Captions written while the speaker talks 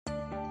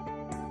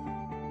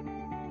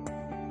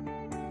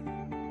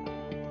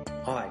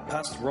Hi,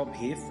 Pastor Rob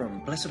here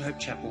from Blessed Hope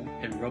Chapel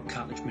and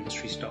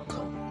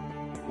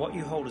robcartledgeministries.com. What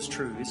you hold as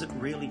true, is it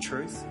really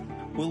truth?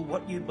 Will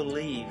what you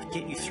believe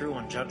get you through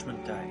on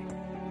Judgment Day?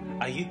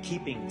 Are you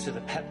keeping to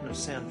the pattern of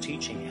sound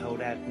teaching held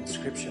out in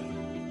Scripture?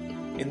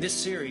 In this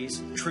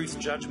series, Truth,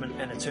 Judgment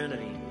and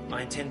Eternity,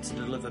 I intend to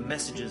deliver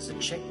messages that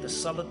check the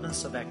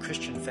solidness of our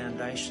Christian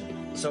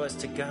foundation so as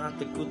to guard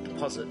the good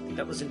deposit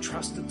that was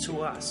entrusted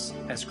to us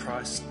as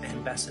Christ's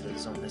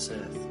ambassadors on this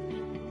earth.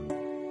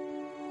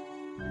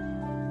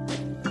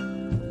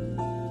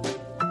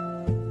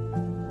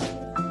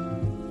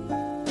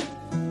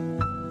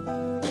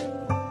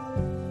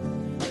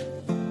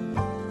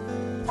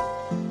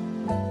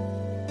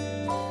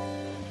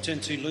 Turn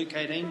to Luke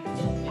 18.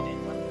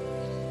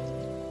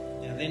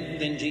 Now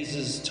then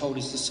Jesus told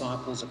his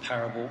disciples a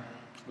parable.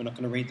 We're not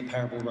going to read the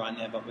parable right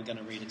now, but we're going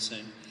to read it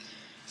soon.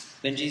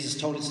 Then Jesus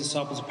told his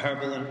disciples a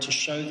parable and to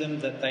show them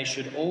that they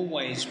should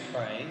always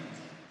pray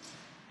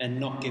and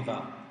not give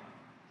up.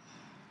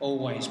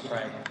 Always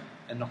pray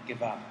and not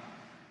give up.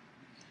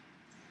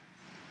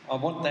 I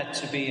want that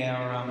to be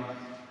our...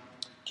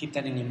 keep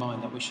that in your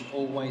mind, that we should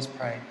always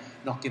pray,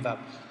 not give up.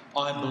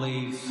 I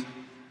believe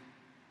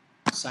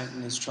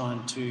Satan is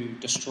trying to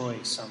destroy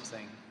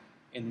something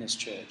in this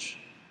church.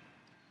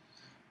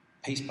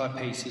 Piece by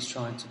piece, he's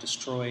trying to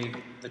destroy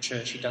the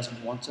church. He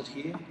doesn't want it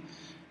here.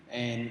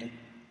 And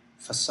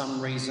for some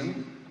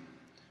reason,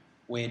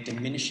 we're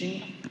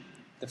diminishing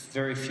the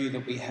very few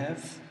that we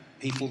have.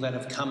 People that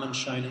have come and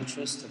shown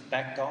interest have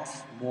backed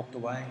off and walked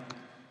away.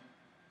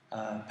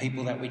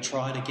 People that we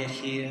try to get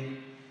here,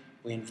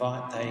 we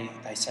invite,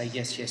 they say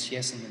yes, yes,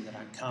 yes, and then they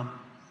don't come.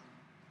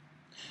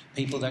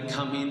 People that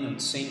come in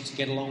and seem to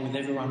get along with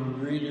everyone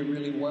really,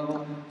 really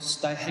well,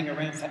 hang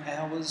around for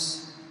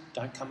hours,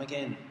 don't come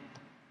again.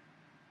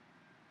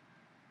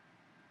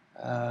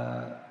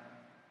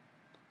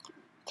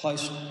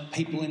 Close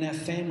people in our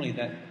family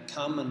that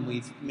come and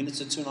we've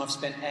ministered to and I've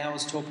spent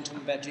hours talking to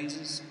them about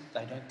Jesus,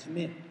 they don't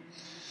commit.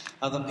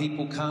 Other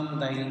people come,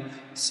 they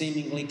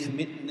seemingly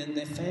commit and then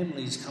their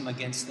families come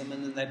against them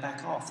and then they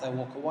back off, they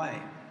walk away.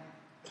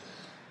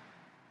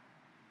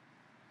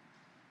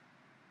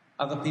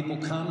 Other people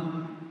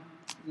come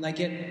and they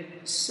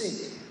get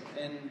sick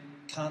and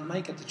can't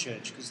make it to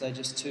church because they're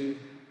just too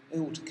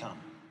ill to come.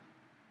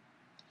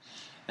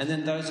 And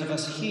then those of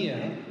us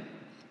here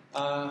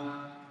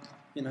are,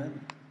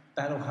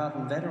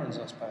 battle-hardened veterans,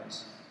 I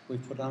suppose.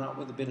 We've put on up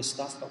with a bit of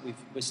stuff, but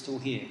we're still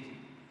here.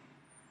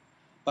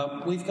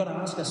 But we've got to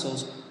ask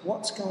ourselves,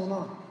 what's going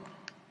on?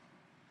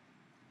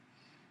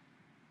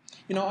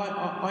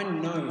 I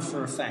know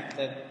for a fact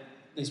that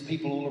there's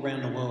people all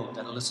around the world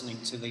that are listening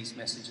to these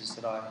messages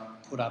that I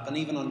put up. And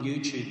even on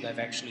YouTube, they've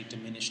actually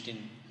diminished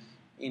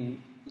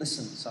in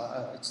listens.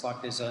 It's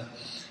like there's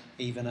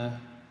even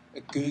a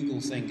Google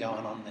thing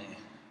going on there,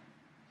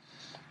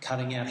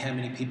 cutting out how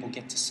many people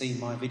get to see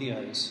my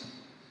videos.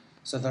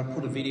 So they'll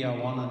put a video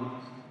on and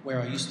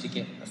where I used to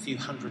get a few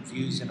hundred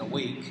views in a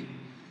week,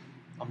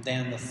 I'm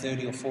down to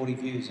 30 or 40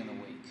 views in a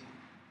week.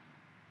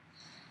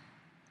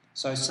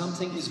 So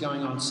something is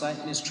going on.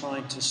 Satan is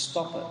trying to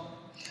stop it.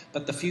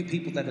 But the few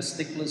people that are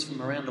sticklers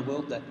from around the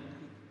world that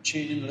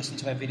tune in and listen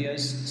to our videos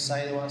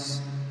say to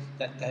us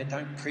that they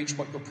don't preach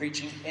what you're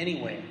preaching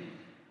anywhere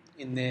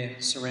in their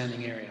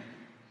surrounding area.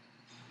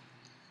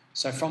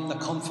 So from the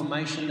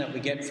confirmation that we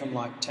get from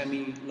like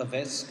Tammy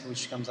Levesque,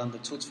 which comes under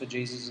Toots for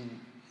Jesus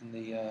in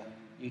the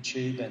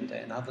YouTube,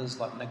 and others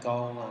like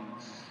Nagol,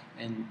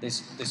 and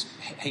there's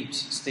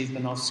heaps, Steve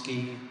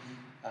Banowski,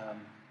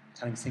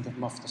 can't even think of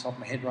them off the top of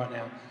my head right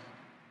now.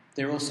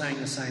 They're all saying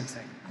the same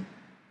thing.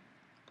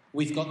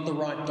 We've got the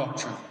right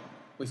doctrine.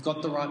 We've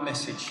got the right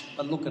message.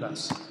 But look at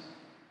us.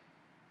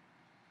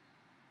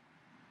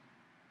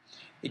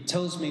 It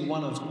tells me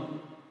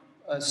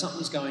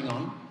something's going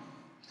on,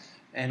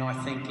 and I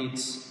think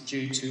it's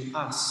due to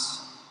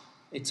us.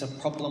 It's a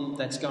problem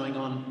that's going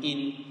on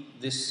in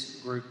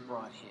this group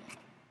right here.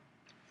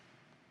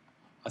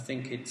 I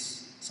think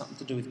it's something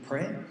to do with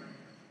prayer,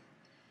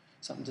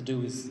 something to do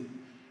with,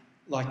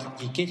 like,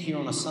 you get here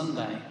on a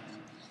Sunday,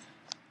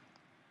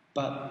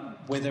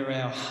 but whether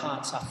our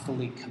hearts are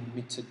fully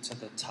committed to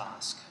the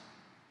task.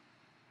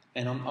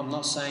 And I'm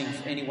not saying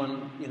for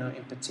anyone,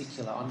 in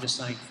particular. I'm just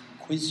saying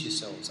quiz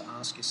yourselves,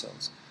 ask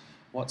yourselves,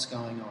 what's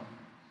going on?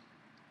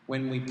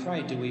 When we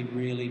pray, do we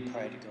really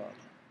pray to God?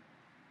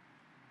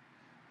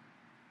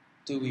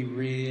 Do we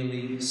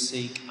really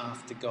seek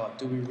after God?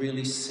 Do we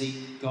really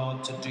seek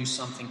God to do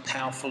something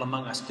powerful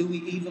among us? Do we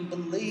even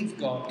believe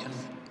God can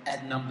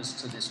add numbers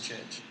to this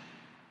church?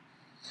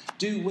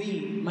 Do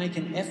we make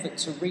an effort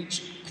to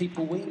reach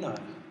people we know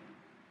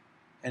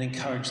and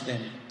encourage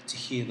them to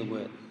hear the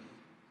word?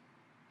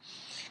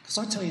 Because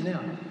I tell you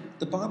now,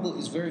 the Bible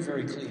is very,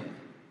 very clear.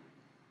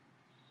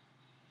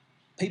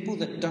 People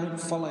that don't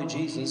follow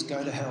Jesus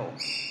go to hell.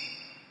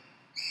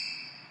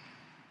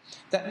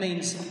 That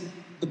means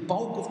the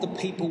bulk of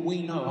the people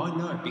we know, I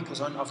know because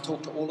I've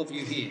talked to all of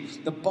you here,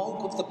 the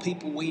bulk of the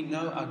people we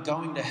know are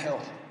going to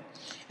hell.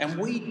 And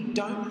we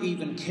don't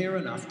even care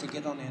enough to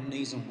get on our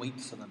knees and weep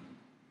for them.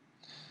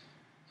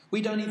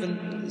 We don't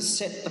even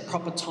set the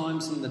proper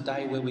times in the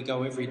day where we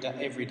go every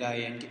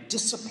day and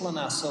discipline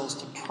ourselves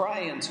to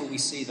pray until we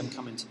see them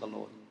come into the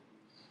Lord.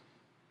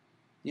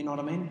 You know what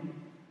I mean?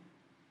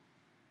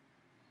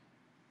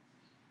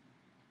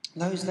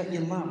 Those that you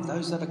love,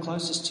 those that are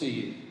closest to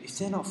you, if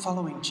they're not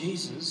following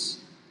Jesus,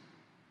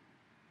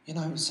 we've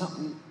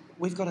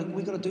got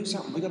to do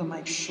something. We've got to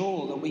make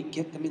sure that we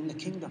get them in the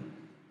kingdom.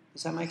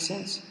 Does that make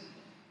sense?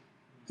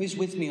 Who's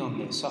with me on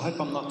this? I hope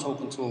I'm not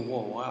talking to a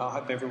wall. I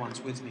hope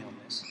everyone's with me on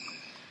this.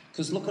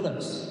 Because look at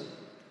us.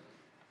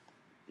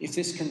 If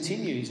this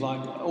continues,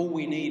 all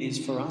we need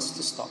is for us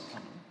to stop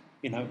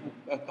coming.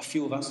 A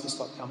few of us to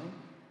stop coming.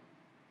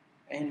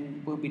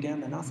 And we'll be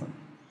down to nothing.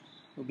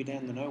 We'll be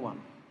down to no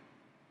one.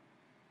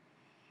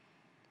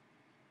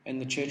 And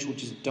the church will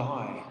just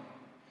die,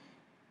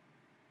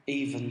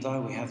 even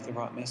though we have the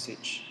right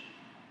message.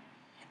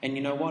 And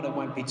you know what? It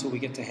won't be till we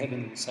get to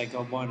heaven and say,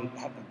 God, why did it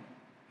happen?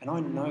 And I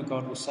know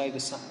God will say the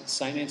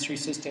same answer he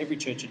says to every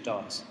church it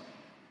dies.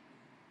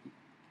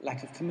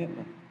 Lack of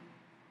commitment.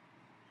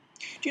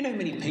 Do you know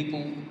many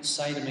people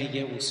say to me,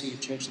 yeah, we'll see you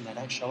at church, and they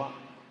don't show up?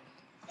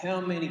 How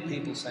many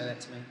people say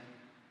that to me?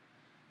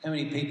 How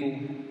many people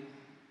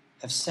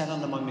have sat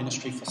under my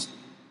ministry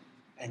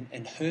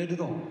and heard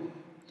it all,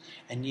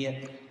 and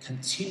yet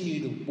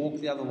continue to walk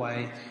the other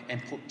way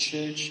and put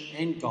church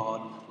and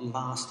God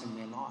last in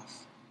their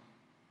life?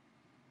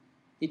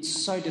 It's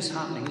so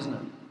disheartening, isn't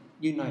it?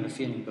 You know the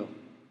feeling, Bill.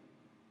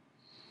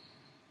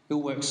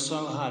 Bill works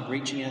so hard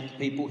reaching out to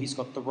people. He's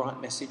got the right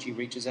message. He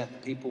reaches out to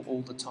people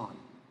all the time.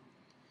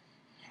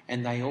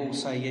 And they all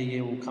say,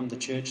 yeah, we'll come to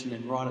church. And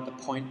then right at the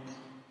point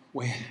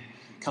where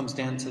it comes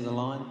down to the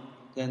line,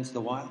 down to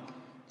the wire,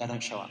 they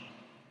don't show up.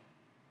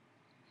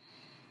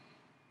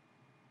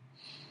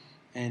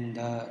 And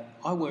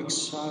I work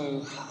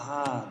so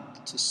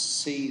hard to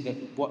see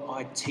that what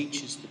I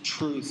teach is the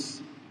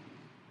truth,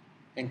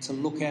 and to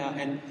look out,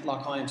 and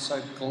I am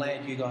so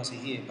glad you guys are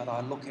here, but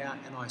I look out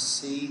and I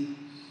see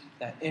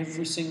that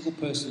every single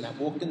person that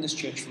walked in this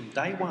church from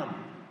day one,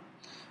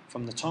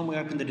 from the time we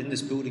opened it in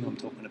this building I'm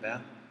talking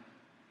about,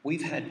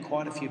 we've had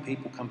quite a few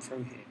people come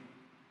through here.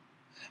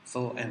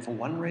 And for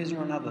one reason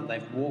or another,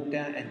 they've walked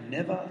out and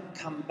never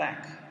come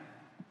back.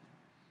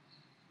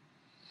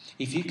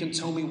 If you can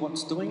tell me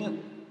what's doing it,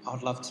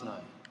 I'd love to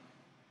know.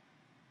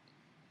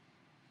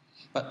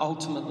 But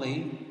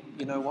ultimately,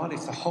 you know what?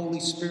 If the Holy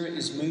Spirit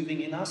is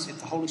moving in us, if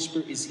the Holy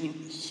Spirit is in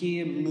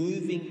here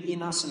moving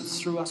in us and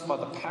through us by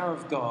the power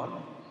of God,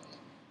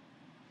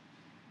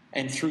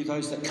 and through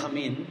those that come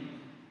in,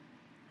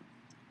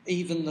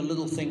 even the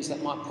little things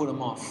that might put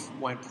them off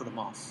won't put them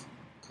off,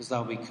 because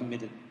they'll be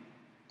committed.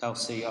 They'll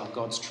see, oh,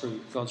 God's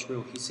true, God's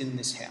real, he's in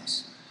this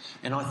house.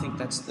 And I think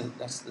that's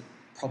the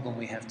problem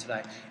we have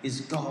today,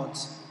 is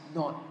God's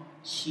not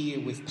here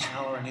with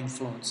power and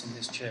influence in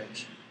this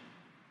church.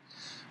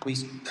 We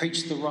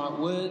preach the right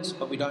words,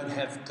 but we don't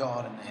have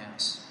God in the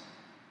house.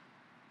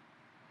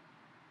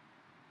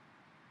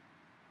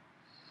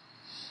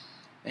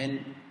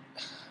 And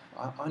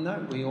I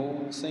know we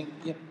all think,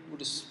 yep, we'll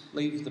just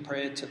leave the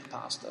prayer to the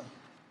pastor.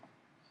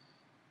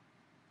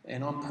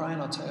 And I'm praying,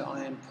 I tell you,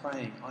 I am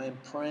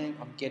praying,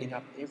 I'm getting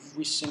up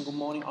every single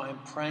morning, I am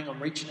praying,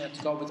 I'm reaching out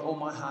to God with all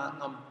my heart,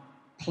 and I'm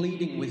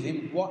pleading with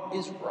him, what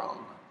is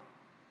wrong?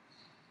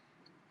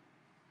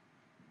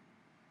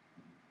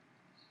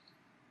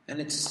 And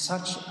it's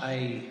such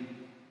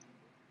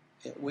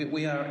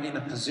we are in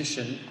a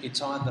position, it's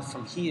either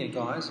from here,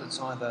 guys, it's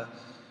either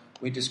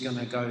we're just going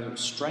to go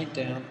straight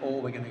down,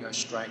 or we're going to go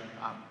straight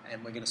up,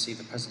 and we're going to see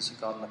the presence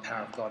of God and the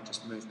power of God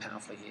just move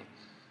powerfully here.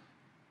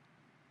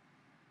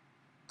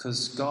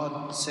 Because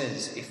God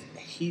says, if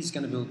he's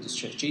going to build this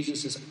church,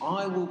 Jesus says,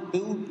 I will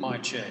build my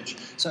church.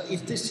 So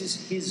if this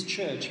is his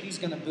church, he's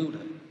going to build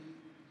it.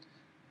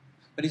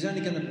 But he's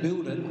only going to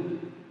build it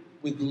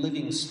with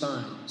living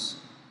stones.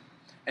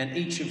 And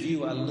each of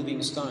you are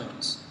living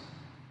stones.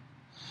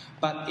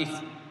 But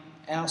if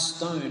our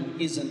stone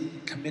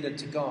isn't committed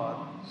to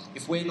God,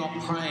 if we're not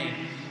praying,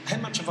 how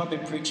much have I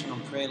been preaching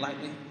on prayer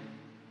lately?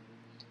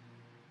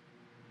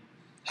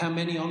 How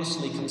many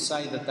honestly can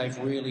say that they've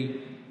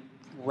really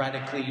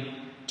radically,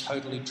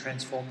 totally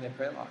transformed their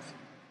prayer life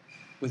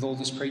with all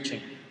this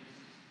preaching?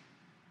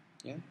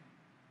 Yeah?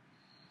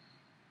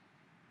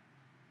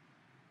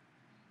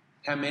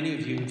 How many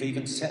of you have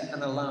even set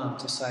an alarm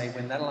to say,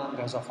 when that alarm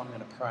goes off, I'm going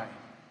to pray?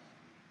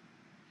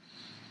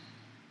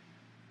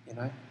 You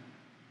know?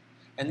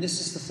 And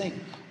this is the thing.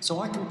 So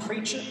I can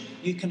preach it,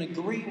 you can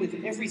agree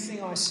with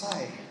everything I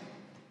say,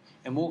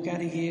 and walk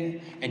out of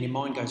here, and your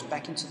mind goes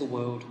back into the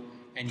world,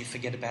 and you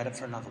forget about it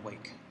for another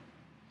week.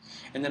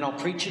 And then I'll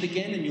preach it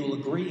again, and you'll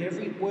agree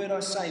every word I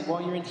say.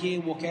 While you're in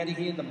here, walk out of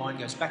here, the mind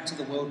goes back to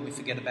the world, and we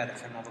forget about it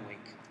for another week.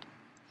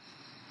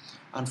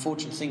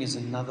 Unfortunate thing is,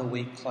 another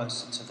week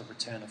closer to the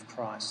return of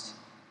Christ.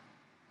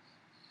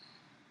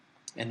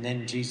 And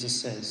then Jesus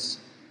says,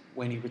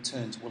 when he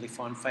returns, will he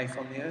find faith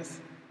on the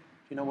earth?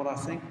 You know what I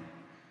think?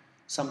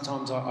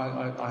 Sometimes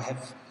I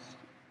have,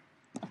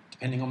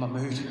 depending on my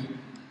mood,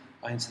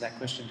 I answer that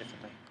question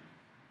differently.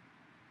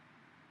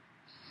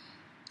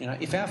 You know,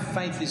 if our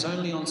faith is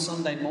only on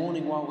Sunday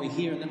morning while we're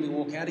here and then we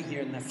walk out of here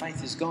and that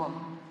faith is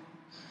gone,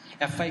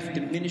 our faith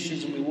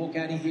diminishes and we walk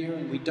out of here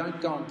and we don't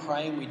go and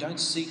pray and we don't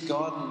seek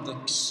God, and the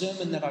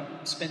sermon that I've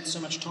spent so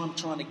much time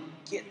trying to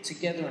get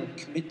together and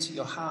commit to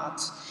your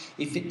hearts,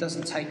 if it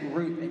doesn't take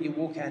root and you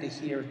walk out of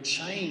here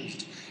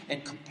changed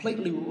and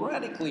completely,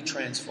 radically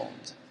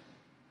transformed,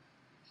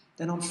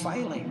 then I'm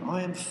failing.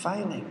 I am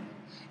failing.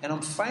 And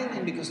I'm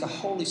failing because the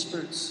Holy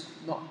Spirit's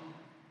not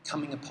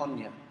coming upon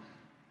you.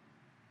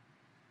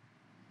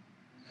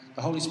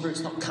 The Holy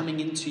Spirit's not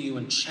coming into you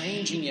and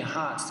changing your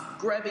hearts,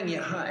 grabbing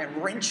your heart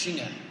and wrenching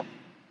it.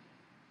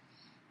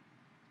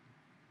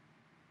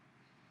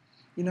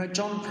 You know,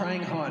 John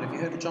Praying Hyde. Have you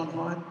heard of John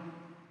Hyde?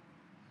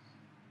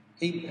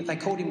 They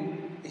called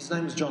him, his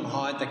name was John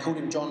Hyde. They called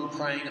him John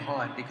Praying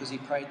Hyde because he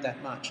prayed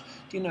that much.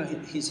 Do you know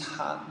his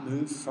heart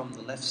moved from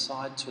the left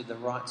side to the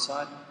right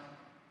side?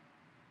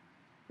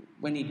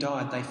 When he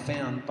died, they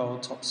found by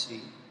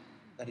autopsy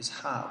that his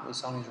heart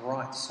was on his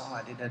right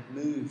side. It had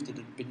moved, it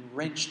had been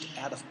wrenched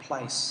out of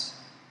place.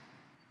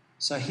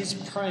 So his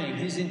praying,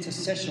 his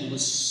intercession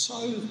was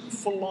so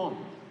full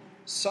on,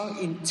 so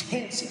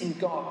intense in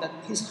God that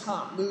his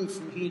heart moved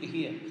from here to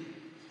here.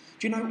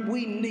 Do you know,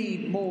 we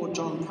need more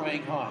John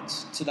Praying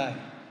Hydes today.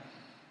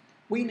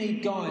 We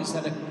need guys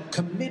that are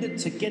committed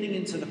to getting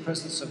into the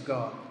presence of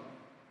God.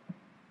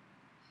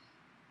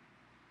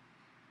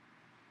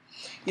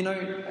 You know,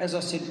 as I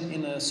said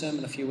in a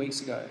sermon a few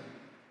weeks ago,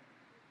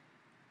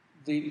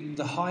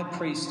 the high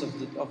priest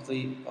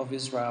of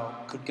Israel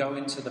could go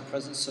into the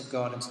presence of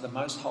God, into the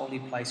most holy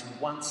place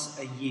once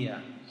a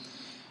year.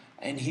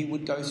 And he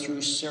would go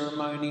through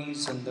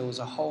ceremonies, and there was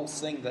a whole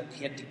thing that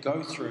he had to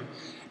go through.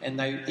 And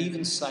they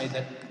even say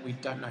that, we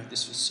don't know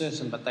this for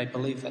certain, but they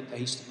believe that they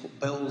used to put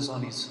bells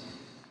on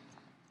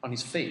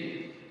his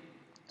feet.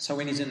 So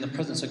when he's in the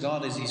presence of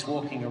God, as he's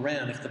walking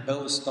around, if the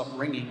bells stopped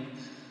ringing,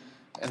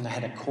 and they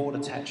had a cord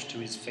attached to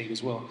his feet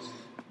as well,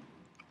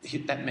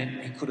 that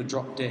meant he could have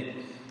dropped dead.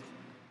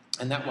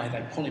 And that way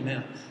they pull him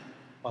out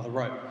by the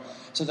rope.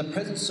 So the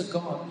presence of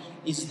God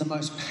is the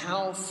most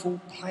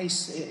powerful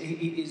place. It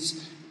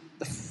is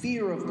the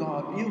fear of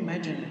God. You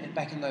imagine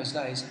back in those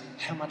days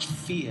how much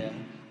fear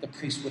the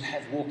priest would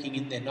have walking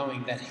in there,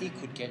 knowing that he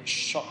could get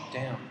shot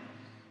down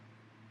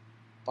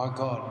by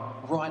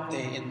God right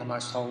there in the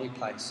most holy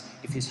place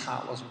if his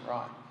heart wasn't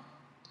right.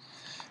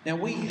 Now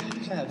we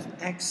have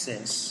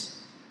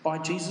access by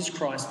Jesus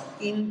Christ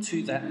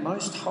into that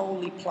most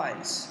holy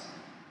place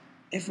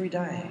every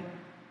day.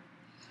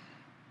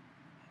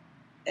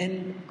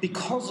 And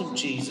because of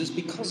Jesus,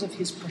 because of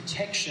his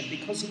protection,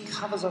 because he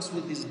covers us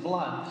with his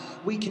blood,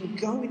 we can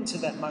go into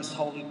that most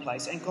holy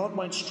place and God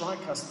won't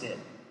strike us dead.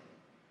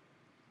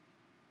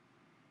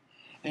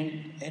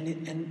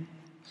 And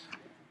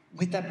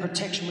with that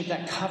protection, with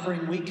that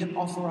covering, we can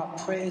offer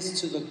up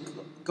prayers to the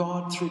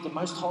God through the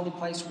most holy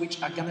place,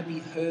 which are going to be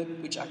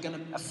heard, which are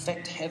going to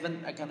affect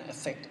heaven, are going to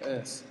affect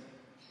earth.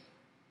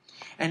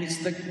 And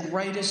it's the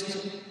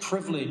greatest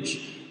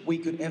privilege we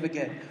could ever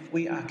get.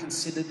 We are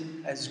considered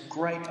as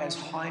great as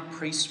high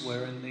priests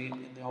were in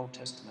the Old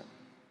Testament.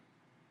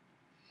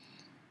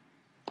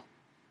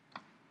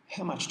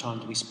 How much time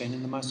do we spend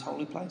in the most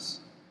holy place?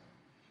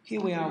 Here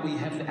we are, we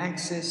have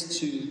access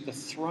to the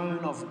throne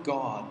of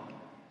God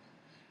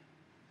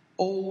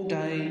all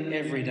day,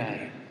 every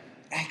day.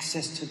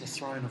 Access to the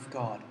throne of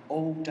God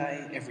all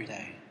day, every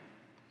day.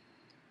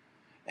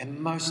 And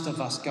most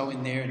of us go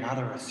in there and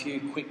utter a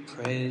few quick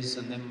prayers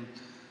and then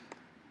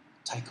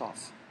take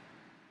off.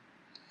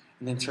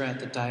 And then throughout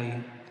the day,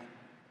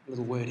 a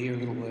little word here, a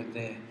little word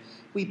there.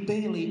 We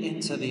barely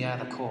enter the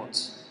outer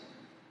courts.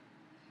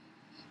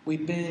 We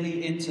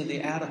barely enter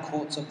the outer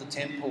courts of the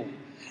temple.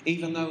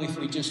 Even though if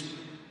we just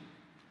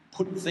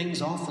put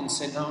things off and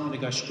said, no, I'm going to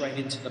go straight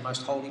into the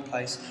most holy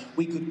place,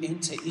 we could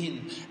enter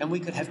in and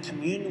we could have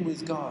communion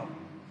with God.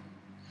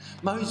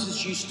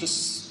 Moses used to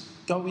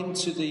go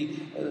into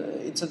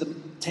the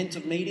tent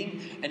of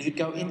meeting, and he'd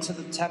go into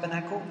the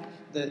tabernacle,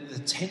 the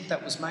tent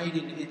that was made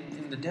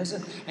in the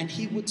desert, and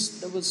they would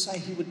say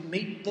he would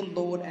meet the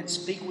Lord and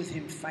speak with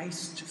him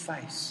face to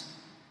face.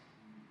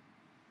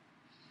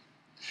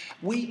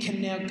 We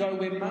can now go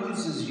where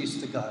Moses used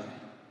to go,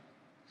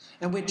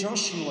 and where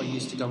Joshua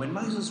used to go. When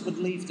Moses would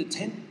leave the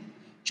tent,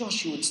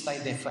 Joshua would stay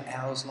there for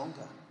hours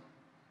longer,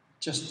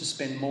 just to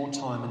spend more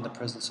time in the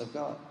presence of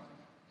God.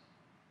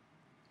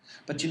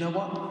 But you know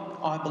what?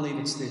 I believe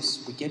it's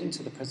this. We get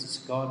into the presence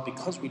of God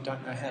because we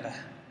don't know how to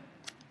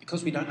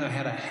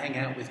hang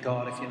out with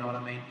God, if you know what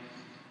I mean.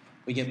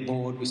 We get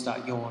bored, we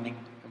start yawning,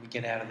 and we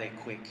get out of there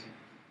quick.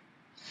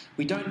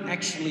 We don't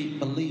actually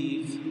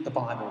believe the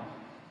Bible.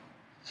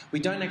 We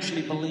don't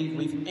actually believe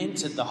we've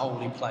entered the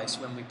holy place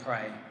when we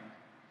pray.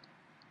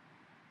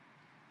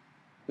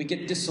 We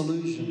get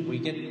disillusioned, we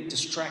get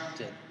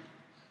distracted.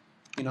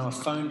 You know, a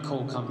phone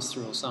call comes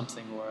through or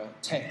something, or a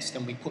text,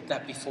 and we put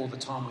that before the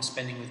time we're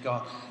spending with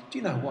God. Do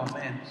you know what,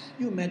 man?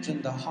 You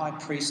imagine the high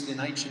priest in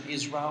ancient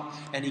Israel,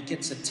 and he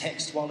gets a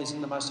text while he's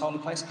in the most holy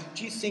place.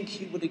 Do you think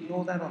he would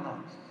ignore that or not?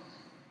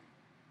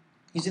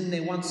 He's in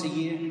there once a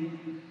year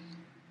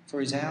for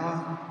his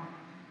hour?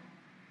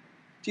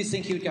 Do you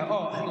think he would go,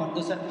 oh, hang on,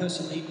 does that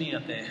person need me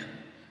up there?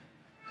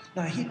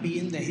 No, he'd be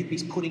in there. He'd be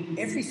putting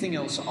everything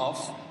else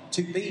off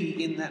to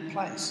be in that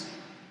place.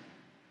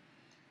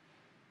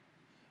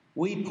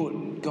 We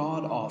put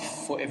God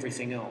off for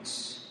everything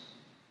else.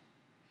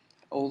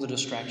 All the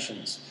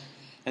distractions.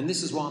 And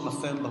this is why I'm a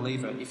firm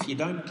believer. If you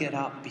don't get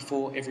up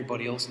before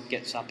everybody else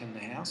gets up in the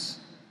house,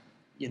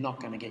 you're not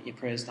going to get your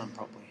prayers done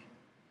properly.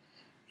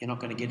 You're not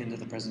going to get into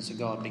the presence of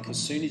God, because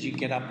as soon as you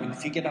get up,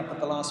 if you get up at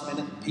the last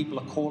minute and people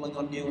are calling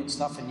on you and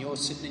stuff and you're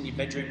sitting in your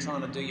bedroom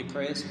trying to do your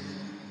prayers,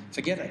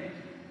 forget it.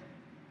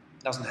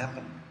 It doesn't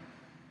happen.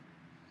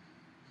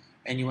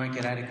 And you won't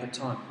get adequate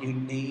time. You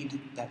need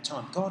that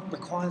time. God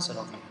requires it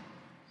of you.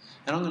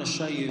 And I'm going to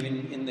show you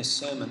in this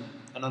sermon,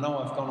 and I know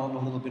I've gone on a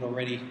little bit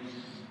already,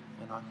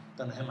 and I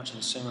don't know how much of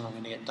the sermon I'm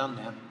going to get done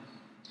now.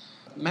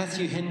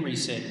 Matthew Henry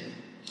said,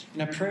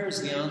 prayer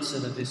is the answer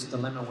to this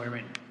dilemma we're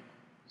in.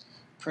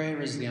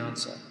 Prayer is the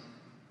answer.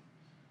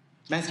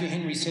 Matthew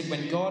Henry said,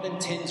 when God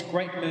intends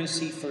great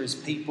mercy for his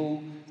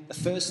people, the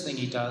first thing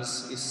he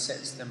does is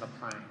sets them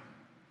a-praying.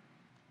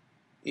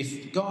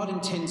 If God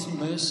intends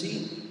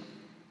mercy,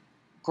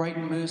 great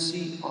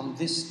mercy on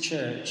this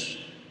church,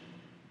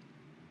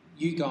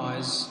 you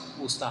guys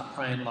will start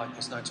praying like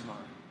there's no tomorrow.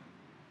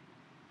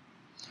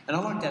 And I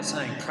like that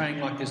saying,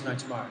 praying like there's no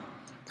tomorrow.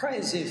 Pray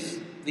as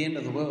if the end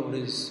of the world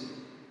is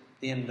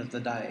the end of the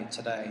day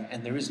today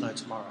and there is no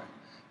tomorrow.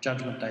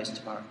 Judgment Day is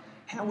tomorrow.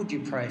 How would you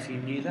pray if you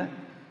knew that?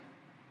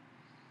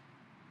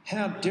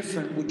 How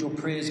different would your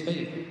prayers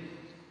be?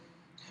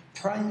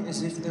 Pray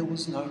as if there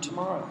was no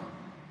tomorrow.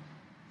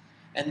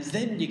 And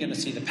then you're going to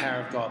see the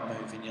power of God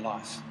move in your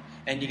life.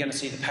 And you're going to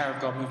see the power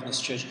of God move in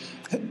this church.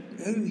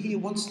 Who here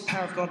wants the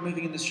power of God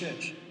moving in this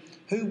church?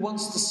 Who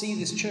wants to see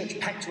this church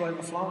packed to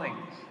overflowing?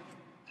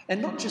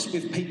 And not just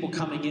with people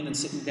coming in and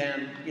sitting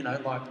down,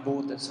 like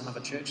bored at some other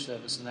church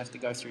service and they have to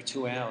go through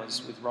 2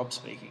 hours with Rob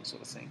speaking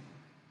sort of thing.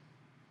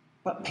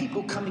 But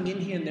people coming in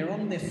here and they're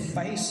on their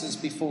faces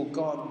before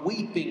God,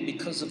 weeping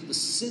because of the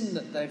sin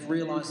that they've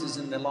realised is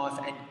in their life,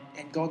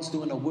 and God's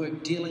doing a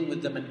work dealing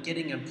with them and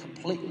getting them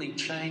completely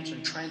changed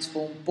and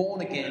transformed,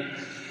 born again.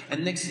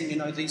 And next thing you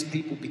know, these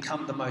people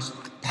become the most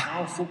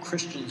powerful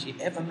Christians you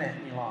ever met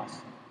in your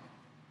life.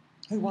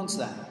 Who wants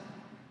that?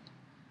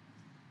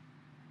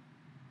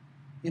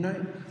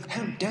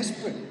 How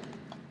desperate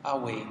are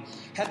we?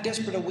 How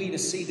desperate are we to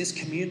see this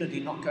community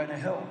not go to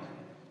hell?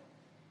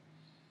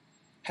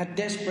 How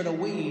desperate are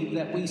we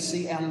that we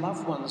see our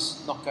loved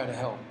ones not go to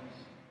hell?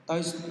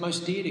 Those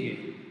most dear to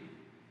you.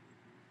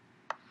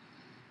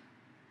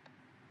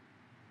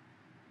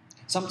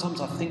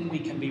 Sometimes I think we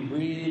can be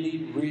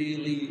really,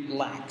 really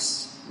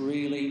lax,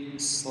 really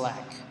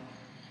slack,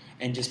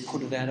 and just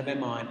put it out of our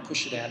mind,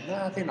 push it out.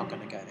 No, they're not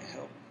going to go to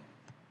hell.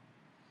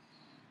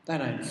 They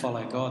don't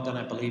follow God, they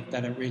don't believe,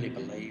 they don't really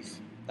believe.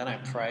 They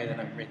don't pray, they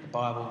don't read the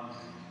Bible.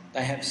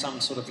 They have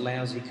some sort of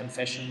lousy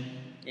confession.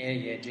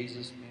 Yeah,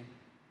 Jesus,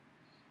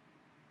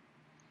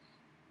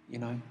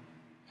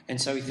 And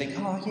so we think,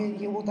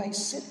 well, they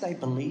said they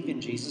believe in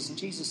Jesus. And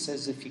Jesus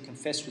says if you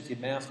confess with your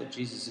mouth that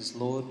Jesus is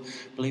Lord,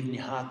 believe in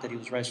your heart that he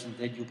was raised from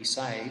the dead, you'll be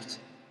saved.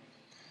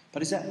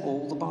 But is that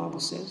all the Bible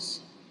says?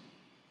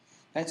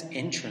 That's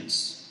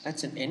entrance.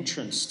 That's an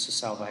entrance to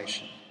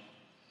salvation.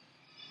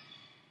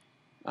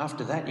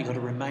 After that, you've got to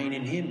remain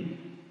in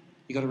him.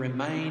 You've got to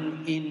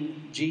remain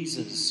in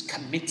Jesus,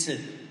 committed,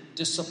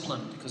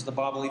 disciplined, because the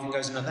Bible even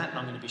goes into that, and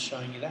I'm going to be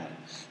showing you that.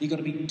 You've got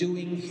to be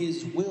doing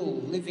his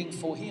will, living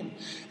for him.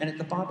 And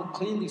the Bible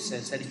clearly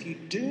says that if you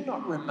do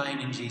not remain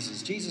in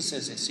Jesus, Jesus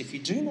says this, if you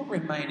do not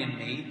remain in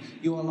me,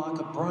 you are like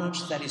a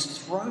branch that is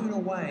thrown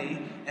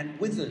away and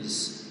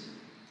withers.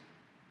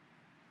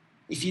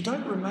 If you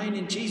don't remain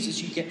in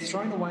Jesus, you get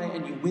thrown away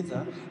and you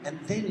wither, and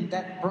then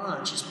that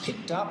branch is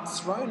picked up,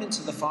 thrown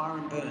into the fire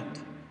and burned.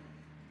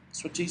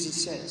 That's what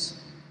Jesus says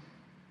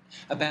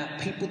about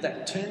people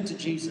that turn to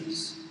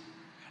Jesus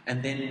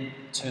and then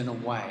turn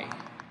away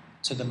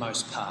to the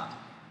most part.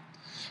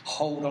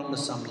 Hold on to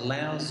some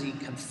lousy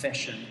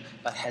confession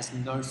but has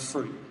no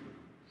fruit.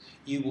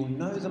 You will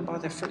know them by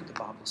their fruit, the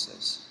Bible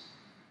says.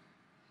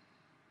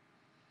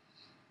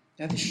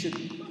 Now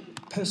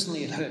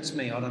personally it hurts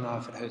me. I don't know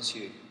if it hurts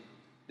you.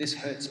 This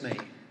hurts me.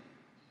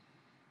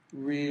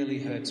 Really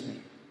hurts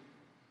me.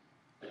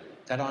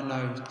 That I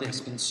know there's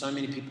been so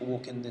many people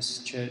walk in this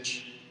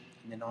church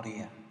and they're not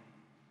here.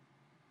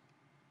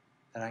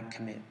 They don't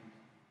commit.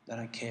 They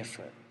don't care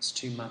for it. It's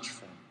too much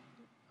for them.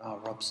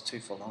 Oh, Rob's too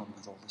full on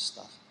with all this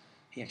stuff.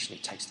 He actually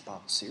takes the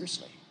Bible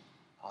seriously.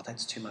 Oh,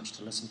 that's too much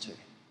to listen to.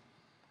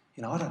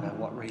 I don't know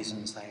what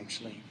reasons they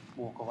actually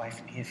walk away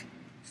from here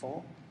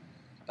for,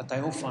 but they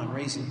all find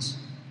reasons.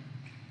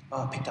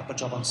 Oh, I picked up a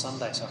job on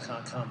Sunday, so I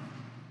can't come.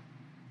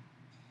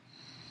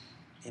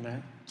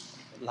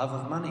 Love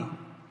of money.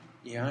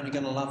 You're only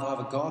going to love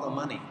either God or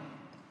money.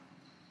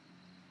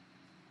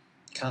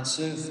 Can't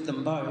serve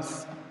them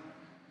both.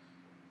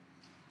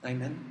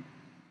 Amen.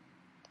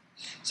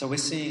 So we're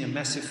seeing a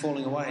massive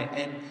falling away,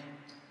 and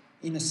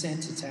in a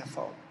sense it's our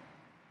fault.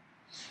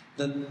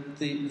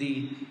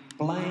 The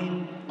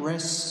blame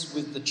rests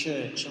with the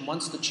church. And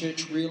once the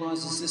church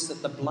realises this,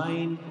 that the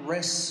blame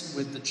rests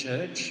with the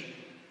church,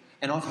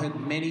 and I've heard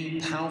many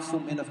powerful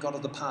men of God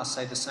of the past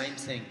say the same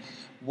thing.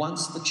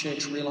 Once the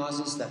church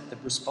realises that the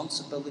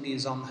responsibility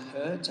is on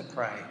her to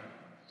pray,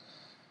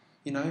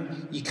 you know,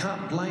 you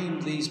can't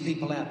blame these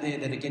people out there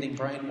that are getting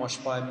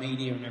brainwashed by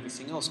media and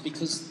everything else,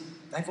 because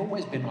they've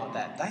always been like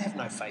that. They have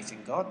no faith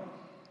in God.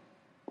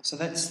 So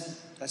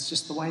that's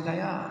just the way they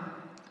are.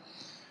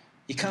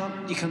 You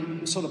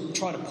can sort of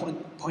try to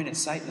point at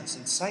Satan and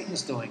say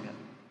Satan's doing it.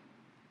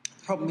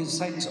 The problem is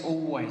Satan's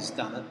always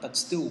done it, but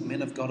still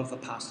men of God of the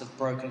past have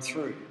broken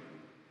through.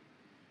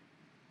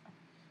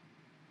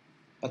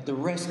 But the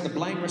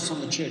blame rests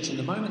on the church. And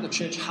the moment the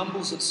church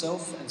humbles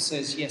itself and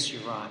says, yes,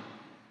 you're right.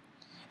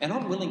 And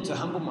I'm willing to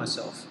humble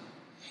myself.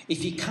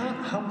 If you can't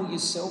humble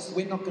yourself,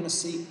 we're not going to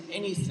see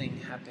anything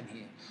happen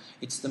here.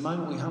 It's the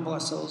moment we humble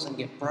ourselves and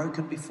get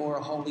broken before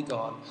a holy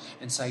God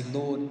and say,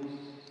 Lord,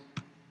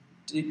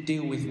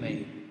 deal with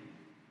me.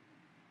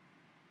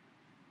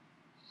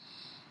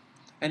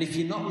 And if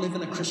you're not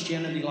living a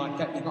Christianity like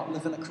that, you're not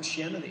living a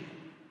Christianity.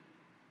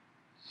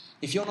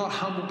 If you're not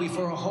humble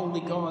before a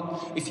holy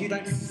God, if you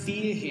don't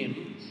fear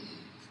him,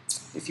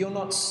 if you're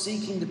not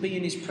seeking to be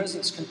in his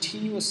presence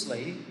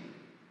continuously,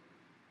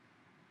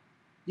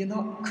 you're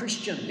not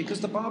Christian,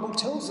 because the Bible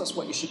tells us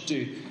what you should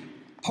do.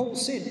 Paul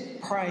said,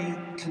 pray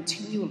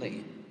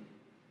continually.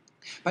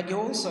 But you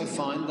also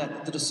find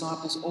that the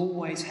disciples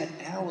always had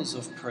hours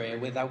of prayer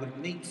where they would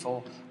meet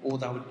or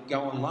they would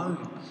go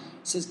alone.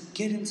 It says,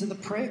 get into the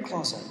prayer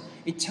closet.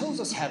 It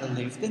tells us how to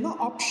live. They're not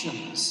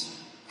options.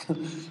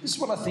 This is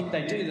what I think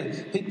they do.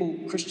 The people,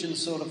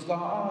 Christians, sort of go,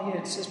 oh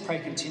yeah, it says pray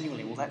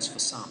continually. Well, that's for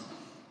some.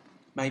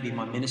 Maybe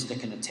my minister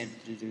can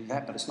attempt to do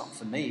that, but it's not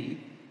for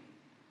me.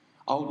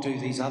 I'll do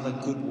these other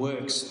good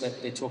works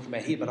that they're talking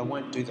about here, but I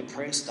won't do the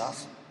prayer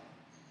stuff.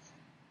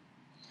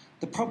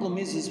 The problem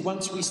is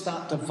once we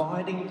start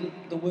dividing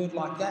the word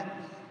like that,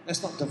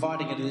 that's not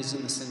dividing it as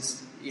in the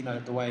sense, you know,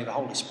 the way the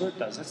Holy Spirit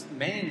does. That's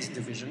man's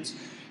divisions.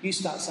 You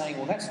start saying,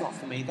 well, that's not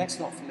for me, that's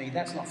not for me,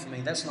 that's not for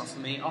me, that's not for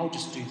me. I'll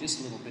just do this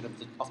little bit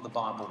of the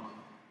Bible.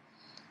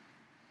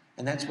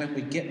 And that's when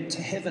we get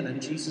to heaven,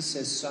 and Jesus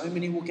says, so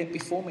many will get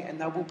before me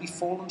and they will be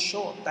fallen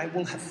short. They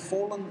will have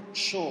fallen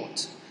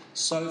short,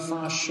 so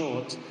far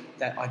short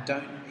that I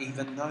don't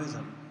even know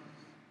them.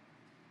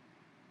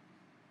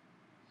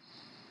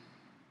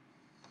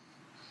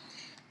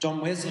 John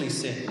Wesley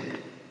said,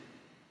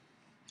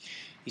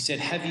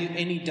 have you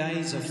any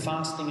days of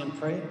fasting and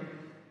prayer?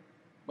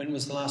 When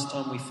was the last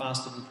time we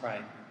fasted and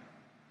prayed?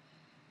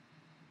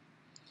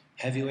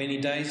 Have you any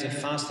days of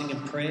fasting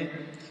and prayer?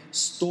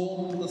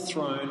 Storm the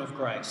throne of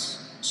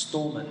grace.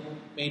 Storm it,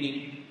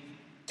 meaning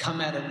come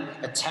at it,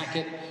 attack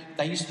it.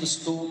 They used to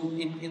storm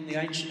in the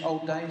ancient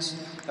old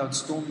days. They would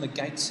storm the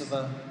gates of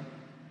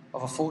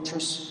a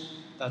fortress.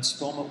 They'd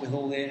storm it with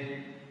all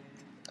their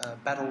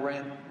battle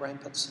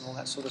ramparts and all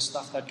that sort of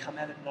stuff. They'd come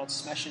at it and they'd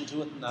smash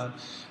into it and they'd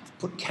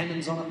put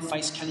cannons on it,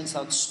 face cannons.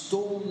 They'd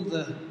storm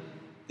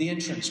the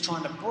entrance,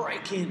 trying to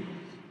break in.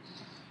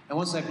 And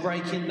once they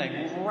break in,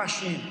 they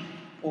rush in,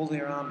 all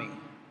their army.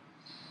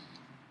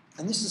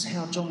 And this is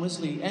how John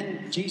Wesley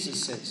and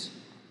Jesus says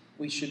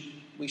we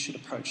should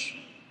approach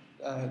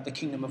the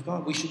kingdom of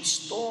God. We should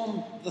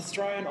storm the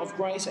throne of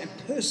grace and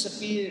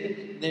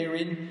persevere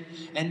therein,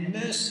 and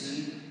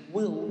mercy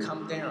will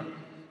come down.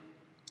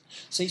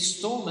 See,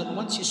 storm it.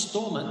 Once you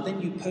storm it,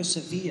 then you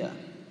persevere.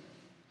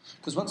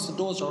 Because once the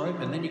doors are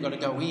open, then you've got to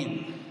go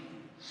in.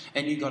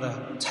 And you've got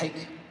to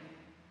take,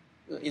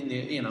 in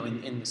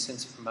the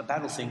sense from a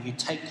battle thing, you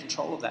take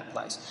control of that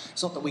place.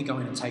 It's not that we go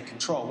in and take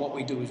control. What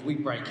we do is we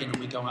break in and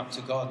we go up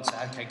to God and say,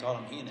 okay,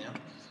 God, I'm here now.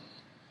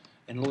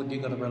 And Lord,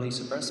 you've got to release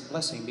a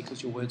blessing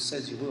because your word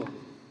says you will.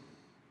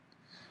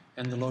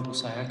 And the Lord will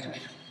say, okay,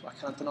 I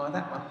can't deny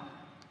that one.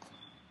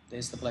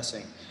 There's the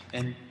blessing.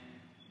 And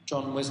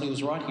John Wesley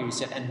was right here. He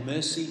said, and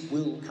mercy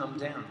will come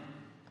down.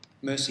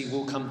 Mercy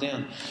will come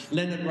down.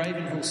 Leonard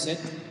Ravenhill said,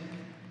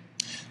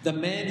 the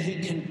man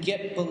who can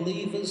get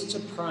believers to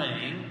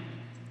praying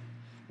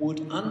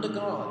would, under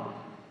God,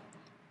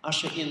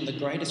 usher in the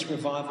greatest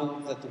revival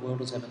that the world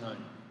has ever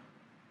known.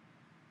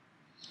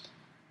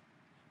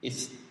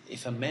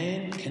 If a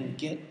man can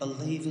get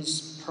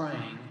believers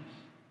praying,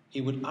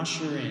 he would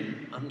usher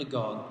in, under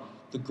God,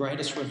 the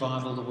greatest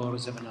revival the world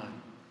has ever known.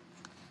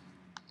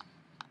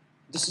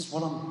 This is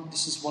what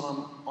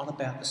I'm on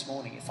about this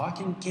morning. If I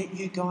can get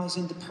you guys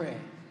into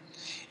prayer,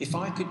 if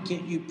I could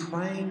get you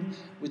praying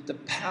with the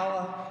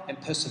power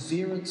and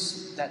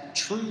perseverance that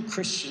true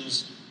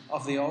Christians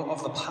of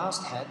the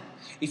past had,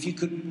 if you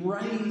could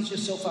raise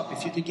yourself up,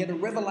 if you could get a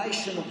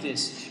revelation of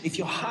this, if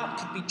your heart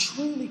could be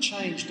truly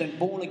changed and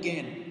born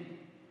again,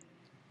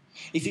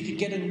 if you could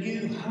get a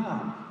new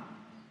heart,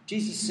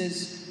 Jesus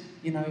says,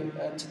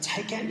 to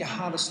take out your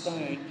heart of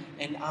stone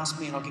and ask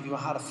me and I'll give you a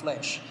heart of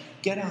flesh.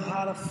 Get a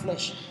heart of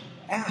flesh.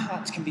 Our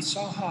hearts can be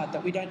so hard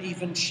that we don't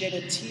even shed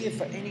a tear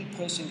for any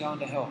person going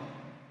to hell.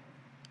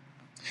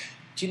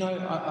 Do you know,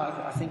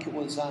 I think it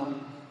was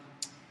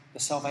the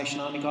Salvation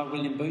Army guy,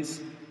 William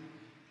Booth.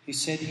 He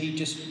said he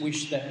just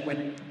wished that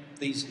when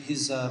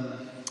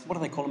what do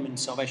they call them in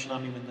Salvation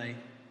Army when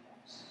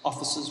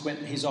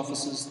his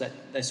officers, that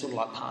they're sort of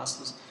like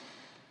pastors,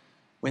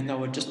 when they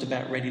were just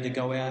about ready to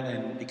go out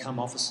and become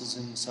officers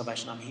in the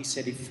Salvation Army, he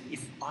said,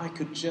 if I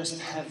could just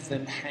have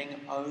them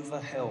hang over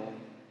hell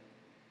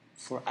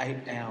for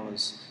 8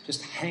 hours,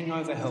 just hang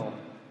over hell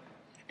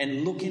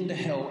and look into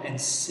hell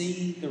and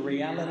see the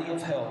reality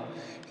of hell,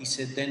 he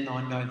said, then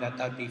I know that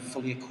they'd be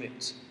fully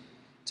equipped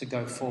to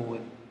go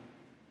forward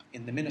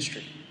in the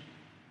ministry.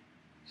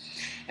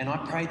 And I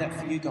pray that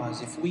for you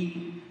guys. If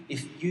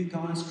you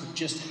guys could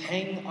just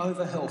hang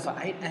over hell for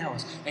 8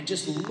 hours and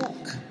just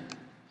look,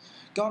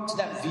 go up to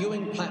that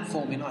viewing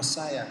platform in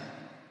Isaiah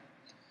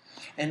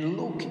and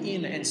look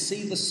in and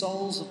see the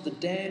souls of the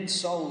damned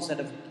souls that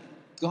have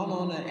gone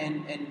on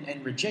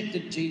and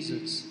rejected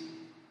Jesus.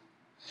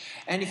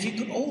 And if you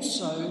could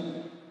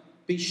also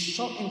be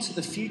shot into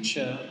the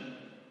future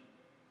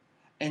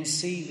and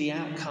see the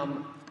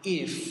outcome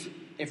if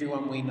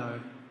everyone we know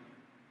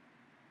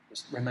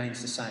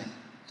remains the same.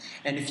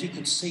 And if you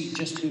could see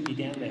just who'd be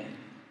down there,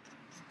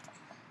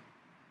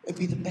 it'd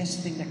be the best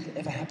thing that could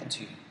ever happen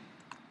to you.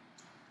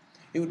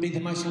 It would be the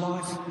most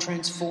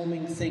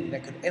life-transforming thing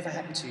that could ever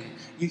happen to you.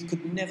 You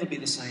could never be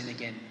the same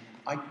again.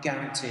 I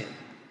guarantee it.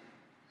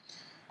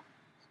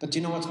 But do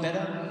you know what's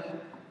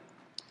better?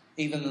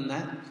 Even than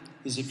that,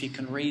 is if you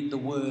can read the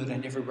word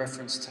and every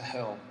reference to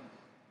hell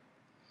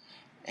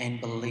and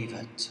believe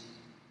it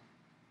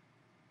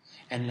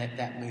and let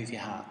that move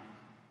your heart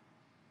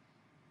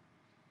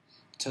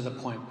to the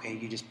point where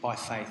you just, by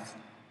faith,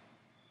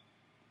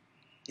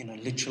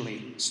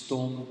 literally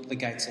storm the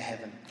gates of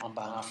heaven on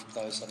behalf of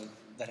those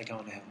that are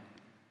going to hell.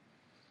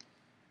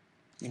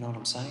 You know what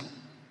I'm saying?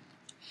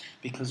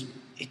 Because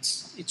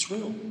it's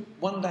real.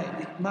 One day,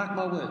 mark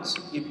my words,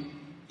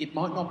 it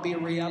might not be a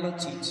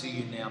reality to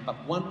you now, but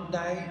one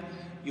day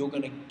you're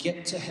going to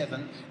get to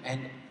heaven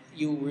and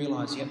you'll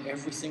realise,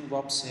 everything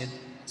Rob said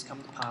has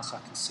come to pass. I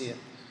can see it.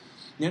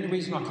 The only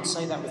reason I can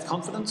say that with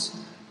confidence,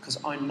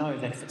 because I know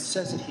that if it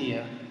says it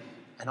here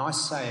and I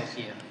say it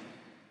here,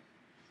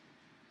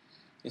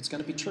 it's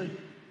going to be true.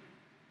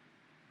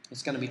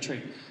 It's going to be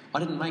true. I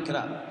didn't make it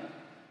up.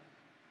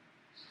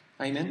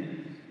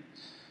 Amen?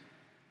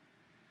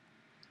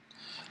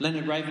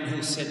 Leonard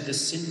Ravenhill said, the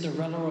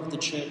Cinderella of the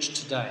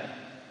church today,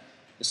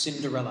 the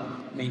Cinderella,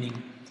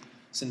 meaning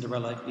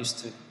Cinderella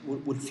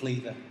would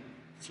flee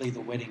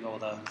the wedding or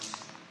the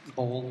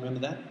ball, remember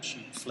that?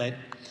 She fled.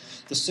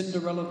 The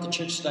Cinderella of the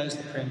church today is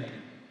the prayer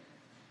meeting.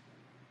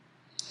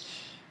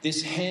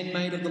 This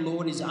handmaid of the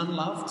Lord is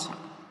unloved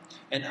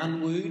and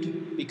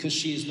unwooed because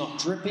she is not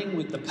dripping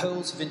with the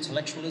pearls of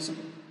intellectualism.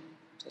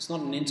 So it's not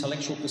an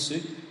intellectual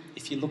pursuit.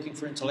 If you're looking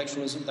for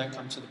intellectualism, don't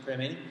come to the prayer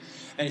meeting.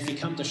 And if you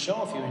come to show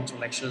off your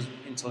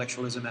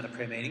intellectualism at a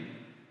prayer meeting,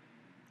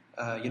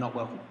 you're not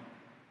welcome,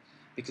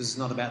 because it's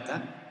not about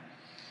that.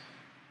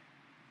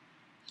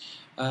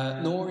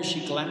 Nor is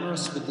she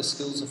glamorous with the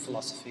skills of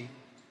philosophy.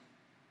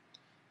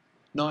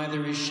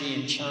 Neither is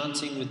she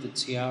enchanting with the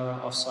tiara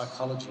of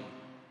psychology.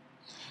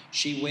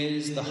 She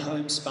wears the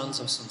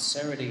homespuns of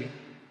sincerity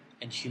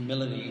and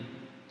humility,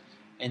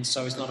 and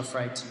so is not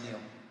afraid to kneel.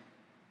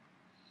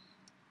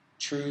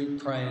 True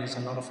prayers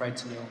are not afraid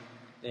to kneel.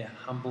 They're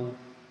humble,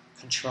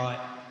 contrite,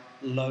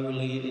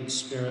 lowly in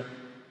spirit.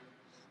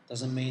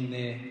 Doesn't mean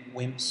they're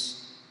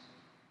wimps,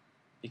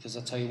 because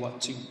I tell you what,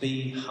 to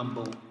be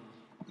humble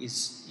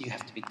is you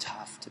have to be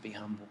tough to be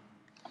humble,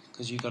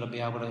 because you've got to be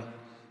able to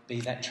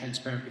be that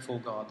transparent before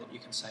God that you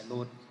can say,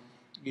 Lord,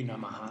 you know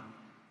my heart.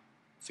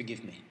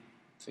 Forgive me.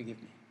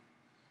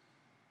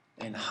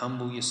 And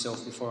humble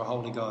yourself before a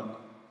holy God.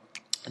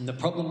 And the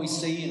problem we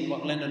see in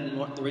what Leonard,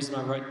 and the reason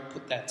I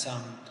put that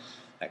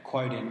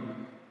quote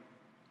in,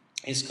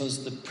 is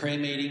because the prayer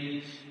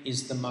meeting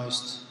is the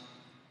most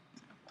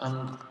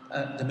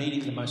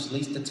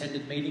least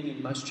attended meeting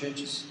in most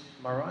churches.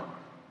 Am I right?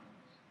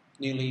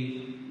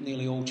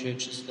 Nearly all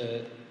churches.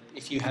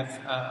 If you have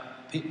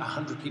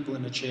 100 people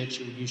in a church,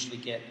 you would usually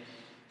get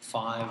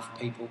 5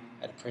 people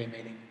at a prayer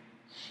meeting.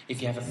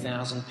 If you have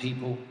 1,000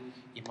 people,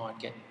 you might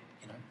get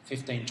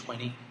 15,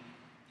 20.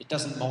 It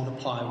doesn't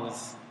multiply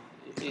with.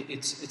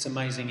 It's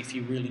amazing if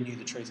you really knew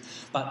the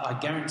truth. But I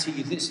guarantee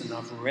you this, and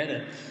I've read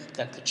it,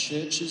 that the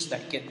churches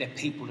that get their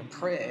people to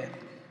prayer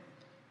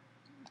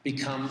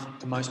become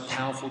the most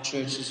powerful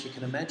churches you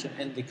can imagine,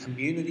 and the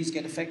communities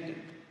get affected.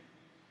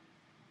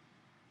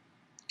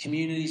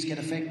 Communities get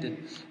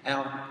affected.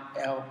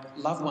 Our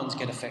loved ones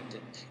get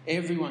affected.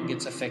 Everyone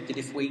gets affected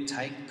if we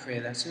take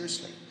prayer that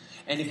seriously.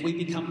 And if we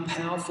become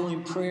powerful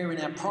in prayer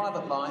in our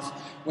private life,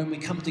 when we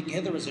come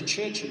together as a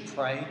church and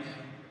pray,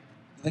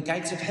 the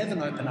gates of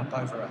heaven open up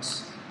over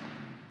us.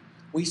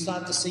 We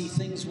start to see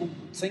things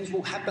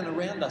will happen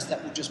around us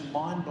that will just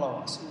mind blow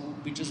us. It will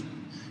be just,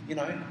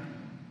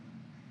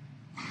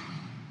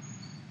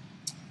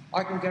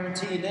 I can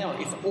guarantee you now,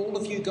 if all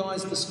of you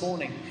guys this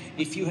morning,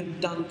 if you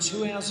had done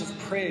 2 hours of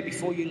prayer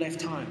before you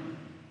left home,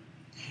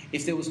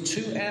 if there was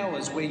 2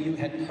 hours where you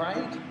had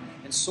prayed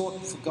and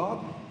sought for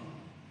God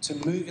to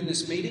move in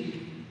this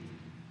meeting,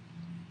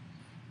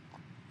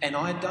 and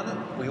I had done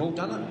it, we all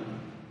done it,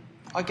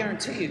 I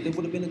guarantee you there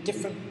would have been a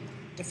different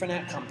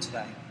outcome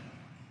today.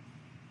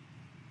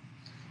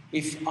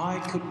 If I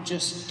could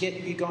just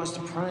get you guys to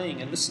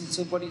praying and listen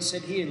to what he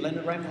said here,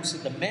 Leonard Ravenhill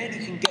said, the man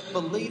who can get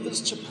believers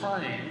to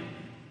praying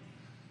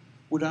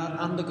would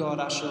under God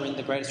usher in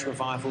the greatest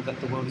revival that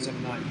the world has ever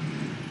known.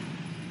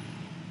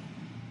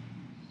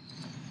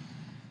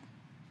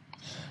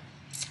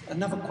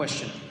 Another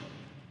question.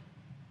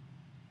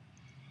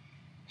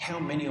 How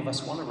many of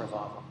us want a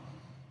revival?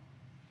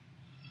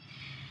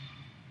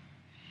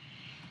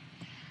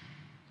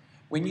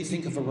 When you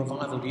think of a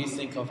revival, do you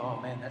think of, oh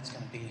man, that's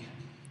going to be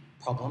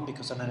a problem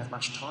because I don't have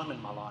much time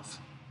in my life?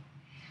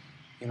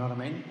 You know what I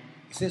mean?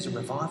 If there's a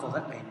revival,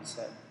 that means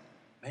that,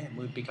 man,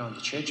 we'd be going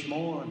to church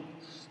more and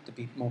there'd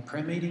be more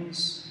prayer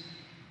meetings.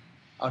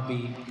 I'd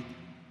be,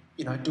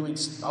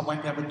 I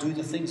won't be able to do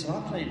the things that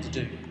I plan to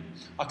do.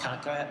 I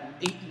can't go out and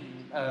eat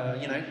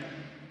and,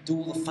 do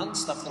all the fun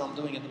stuff that I'm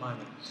doing at the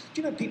moment.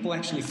 Do you know people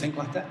actually think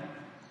like that?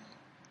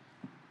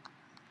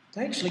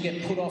 They actually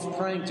get put off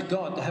praying to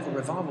God to have a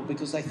revival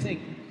because they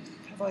think,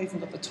 have I even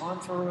got the time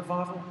for a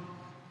revival?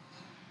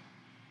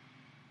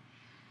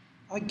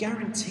 I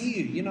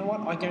guarantee you, you know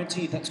what? I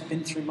guarantee you that's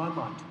been through my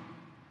mind.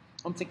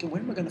 I'm thinking,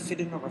 when am I going to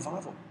fit in a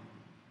revival?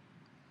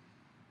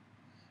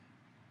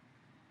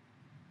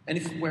 And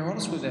if we're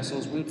honest with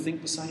ourselves, we'd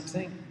think the same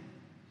thing.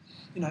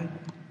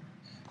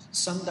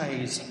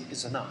 Sunday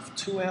is enough.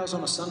 2 hours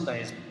on a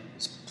Sunday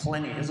is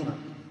plenty, isn't it?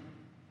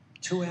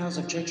 2 hours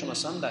of church on a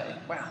Sunday,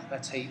 wow,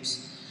 that's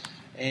heaps.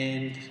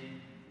 And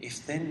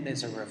if then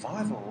there's a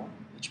revival,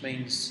 which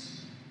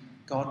means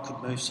God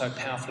could move so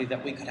powerfully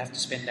that we could have to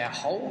spend our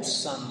whole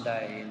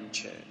Sunday in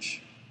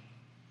church.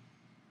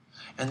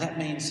 And that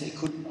means it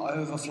could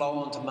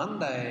overflow onto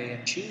Monday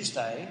and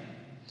Tuesday.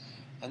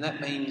 And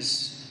that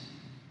means,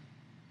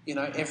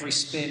 every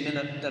spare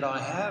minute that I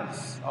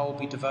have, I will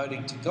be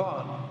devoting to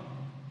God.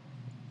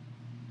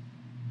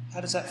 How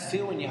does that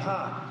feel in your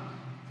heart?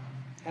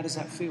 How does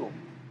that feel?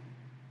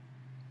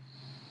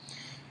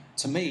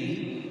 To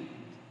me,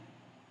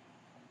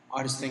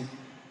 I just think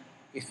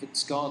if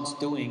it's God's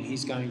doing,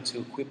 He's going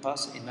to equip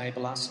us,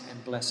 enable us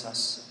and bless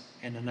us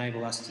and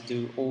enable us to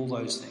do all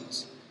those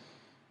things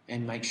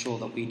and make sure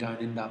that we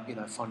don't end up,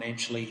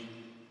 financially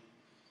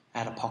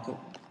out of pocket.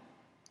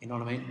 You know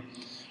what I mean?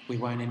 We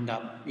won't end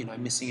up,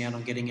 missing out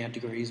on getting our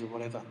degrees or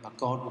whatever, but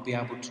God will be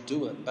able to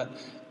do it. But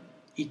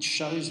it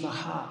shows the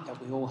heart that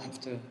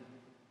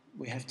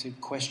we have to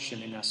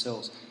question in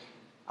ourselves.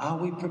 Are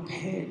we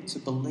prepared to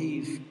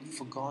believe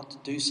for God to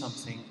do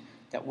something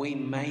that we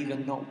may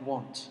even not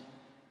want?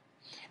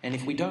 And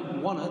if we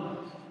don't want it,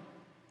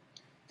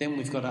 then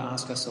we've got to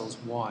ask ourselves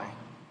why.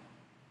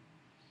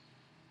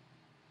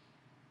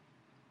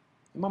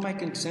 Am I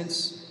making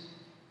sense?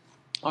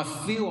 I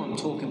feel I'm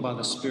talking by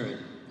the Spirit.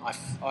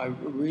 I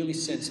really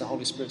sense the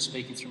Holy Spirit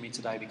speaking through me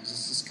today because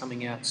this is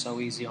coming out so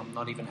easy I'm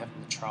not even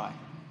having to try.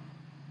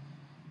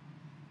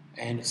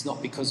 And it's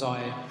not because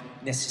I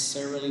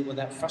necessarily were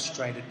that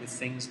frustrated with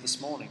things this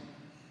morning.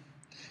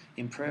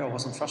 In prayer, I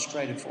wasn't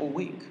frustrated for all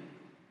week.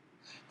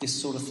 This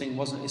sort of thing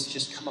it's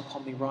just come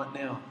upon me right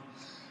now.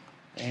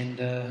 And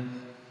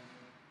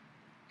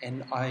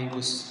I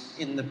was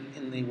in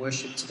the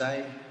worship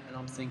today and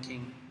I'm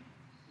thinking,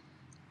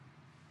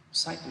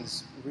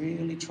 Satan's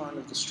really trying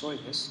to destroy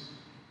this.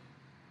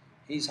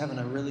 He's having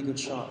a really good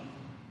shot.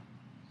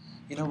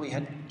 We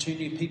had 2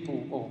 new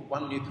people, or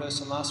 1 new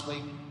person last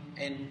week,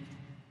 and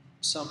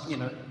some,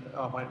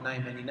 I won't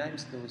name any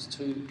names. There was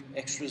 2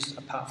 extras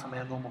apart from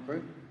our normal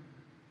group.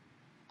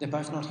 They're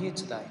both not here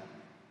today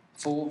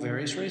for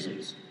various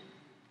reasons.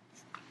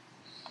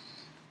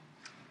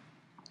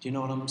 Do you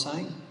know what I'm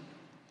saying?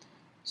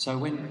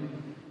 So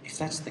if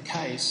that's the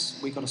case,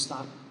 we've got to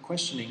start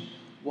questioning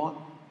what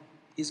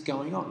is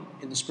going on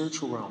in the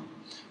spiritual realm.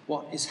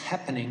 What is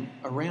happening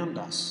around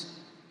us?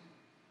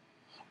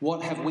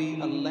 What have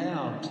we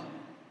allowed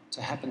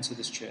to happen to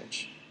this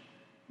church?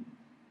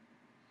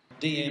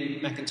 D.M.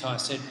 McIntyre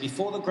said,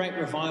 before the great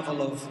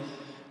revival of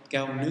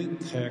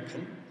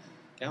Galnukirken,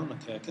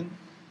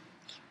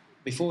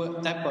 before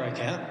that broke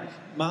out,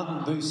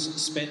 Martin Booth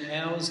spent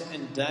hours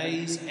and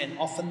days and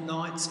often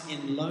nights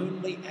in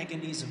lonely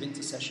agonies of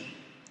intercession.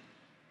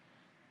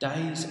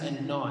 Days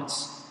and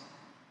nights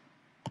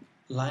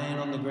laying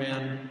on the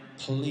ground,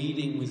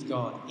 pleading with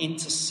God,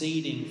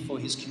 interceding for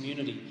his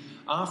community.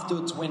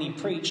 Afterwards, when he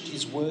preached,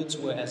 his words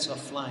were as a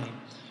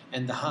flame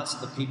and the hearts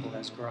of the people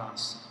as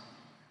grass.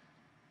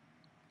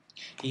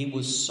 He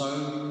was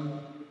so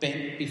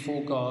bent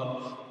before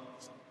God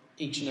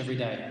each and every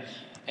day.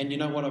 And you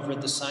know what? I've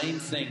read the same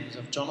things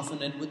of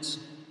Jonathan Edwards,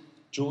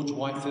 George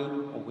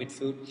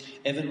Whitefield,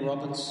 Evan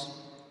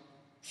Roberts,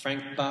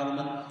 Frank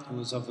Bartleman, who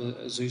was of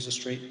Azusa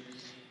Street,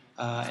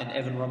 and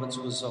Evan Roberts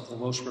was of the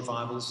Welsh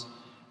Revivals,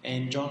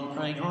 and John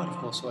Praying Height, of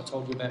course, who I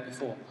told you about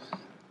before.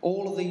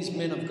 All of these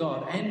men of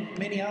God, and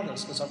many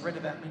others, because I've read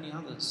about many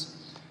others,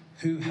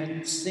 who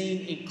had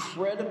seen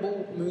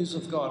incredible moves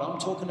of God. I'm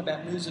talking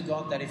about moves of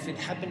God that if it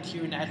happened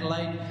here in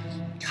Adelaide,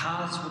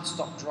 cars would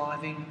stop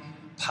driving,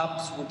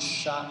 pubs would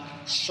shut,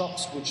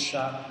 shops would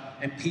shut,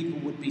 and people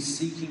would be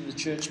seeking the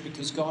church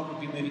because God would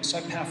be moving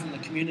so powerful in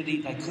the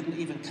community they couldn't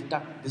even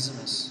conduct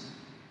business.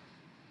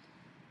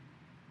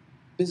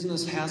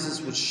 Business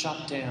houses would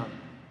shut down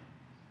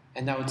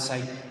and they would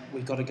say,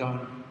 we've got to go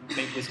and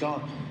meet with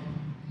God.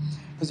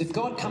 Because if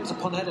God comes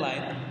upon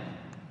Adelaide,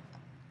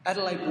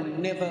 Adelaide will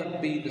never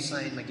be the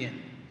same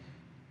again.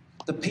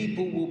 The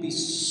people will be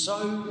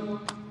so,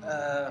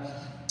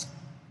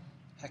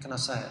 how can I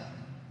say it?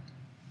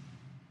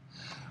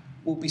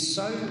 Will be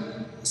so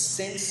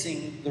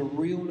sensing the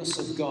realness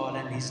of God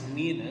and his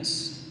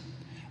nearness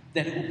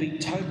that it will be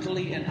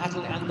totally and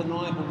utterly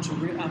undeniable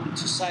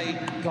to say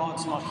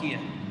God's not here.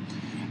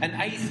 An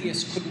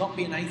atheist could not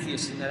be an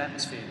atheist in that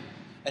atmosphere.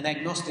 An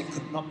agnostic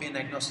could not be an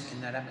agnostic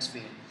in that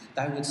atmosphere.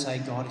 They would say,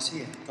 God is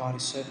here. God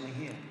is certainly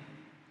here.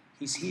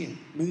 He's here,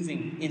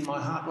 moving in my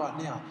heart right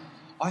now.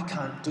 I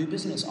can't do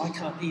business. I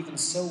can't even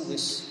sell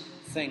this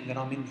thing that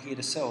I'm in here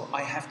to sell.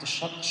 I have to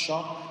shut the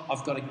shop.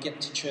 I've got to get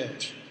to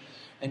church.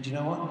 And you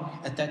know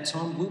what? At that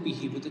time, we'll be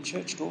here with the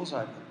church doors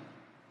open.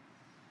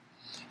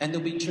 And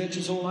there'll be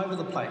churches all over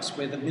the place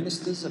where the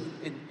ministers,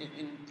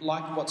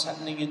 like what's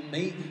happening in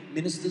me,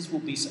 ministers will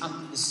be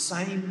under the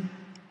same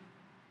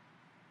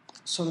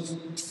sort of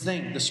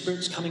thing. The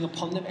Spirit's coming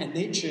upon them and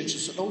their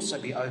churches will also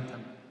be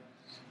open.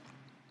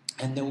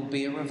 And there will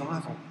be a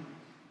revival.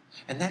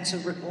 And that's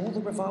all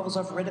the revivals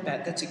I've read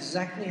about. That's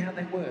exactly how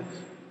they were.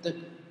 The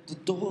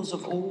doors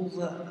of all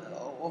the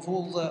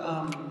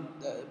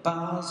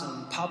bars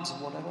and pubs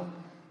and whatever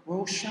were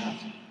all shut.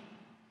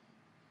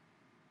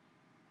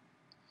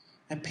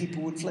 And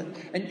people would flip.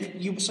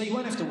 And so you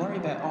won't have to worry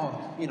about,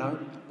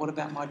 what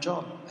about my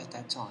job at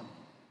that time?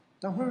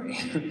 Don't worry.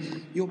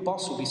 Your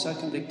boss will be so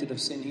convicted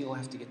of sin, he'll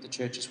have to get to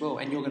church as well.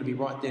 And you're going to be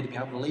right there to be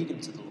able to lead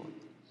him to the Lord.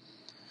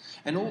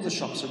 And all the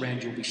shops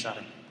around you will be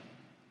shutting.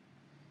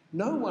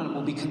 No one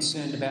will be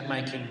concerned about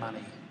making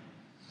money.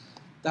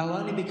 They'll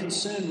only be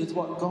concerned with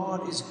what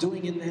God is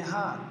doing in their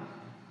heart.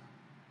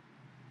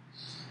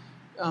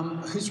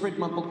 Who's read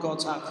my book,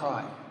 God's Heart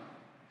Cry?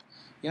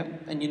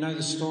 Yep. And you know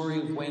the story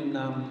of when,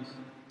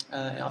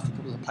 I think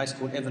it was a place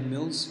called Evan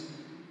Mills,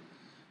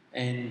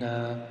 and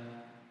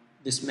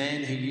this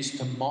man who used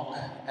to mock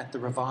at the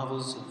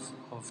revivals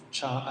of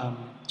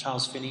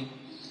Charles Finney,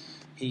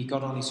 he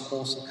got on his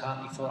horse and cart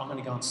and he thought, I'm going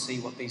to go and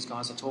see what these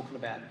guys are talking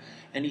about.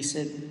 And he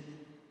said,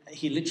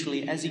 he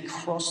literally, as he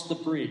crossed the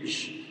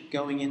bridge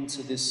going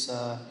into this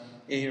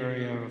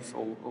area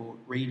or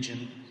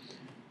region,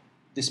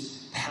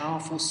 this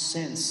powerful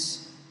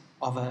sense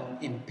of an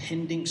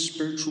impending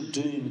spiritual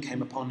doom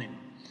came upon him.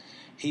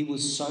 He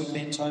was so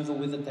bent over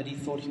with it that he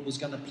thought he was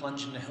going to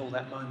plunge into hell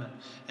that moment.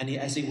 And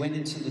as he went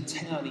into the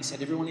town, he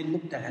said everyone he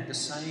looked at had the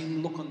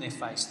same look on their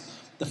face.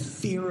 The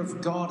fear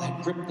of God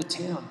had gripped the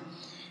town.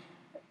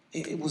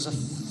 It was a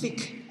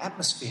thick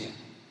atmosphere.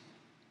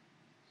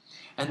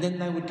 And then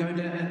they would go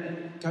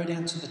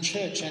down to the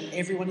church, and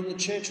everyone in the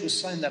church was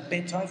saying they're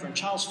bent over, and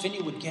Charles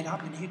Finney would get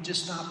up and he'd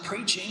just start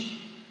preaching,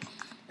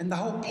 and the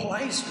whole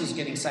place was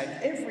getting saved.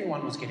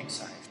 Everyone was getting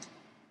saved.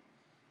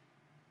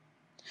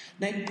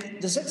 Now,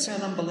 does that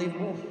sound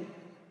unbelievable?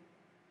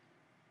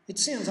 It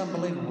sounds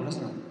unbelievable,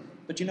 doesn't it?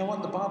 But you know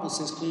what? The Bible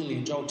says clearly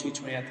in Joel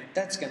 2:28 that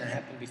that's going to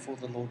happen before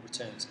the Lord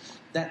returns.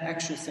 That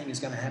actual thing is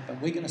going to happen.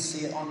 We're going to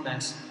see it en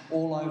masse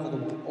all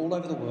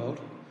over the world,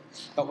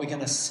 but we're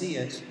going to see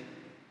it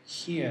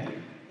here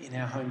in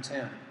our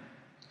hometown.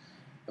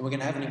 And we're going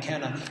to have an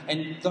encounter.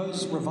 And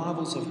those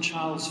revivals of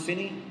Charles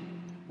Finney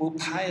will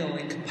pale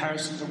in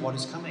comparison to what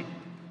is coming.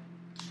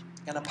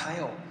 Going to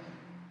pale.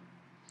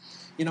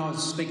 You know, I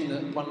was speaking to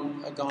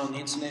a guy on the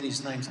internet,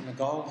 his name's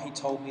Nagol. He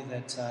told me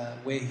that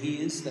where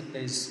he is, that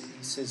he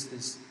says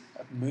there's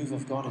a move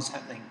of God is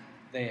happening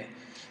there.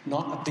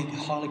 Not a big,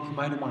 highly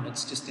promoted one.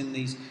 It's just in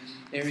these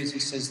areas, he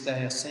says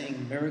they are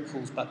seeing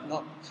miracles, but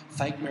not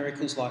fake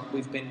miracles like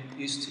we've been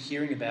used to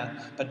hearing about,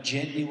 but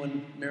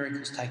genuine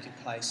miracles taking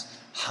place.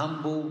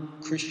 Humble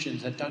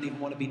Christians that don't even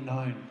want to be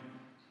known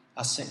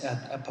are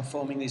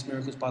performing these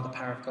miracles by the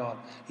power of God.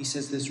 He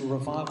says there's a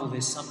revival,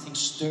 there's something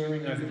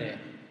stirring over there.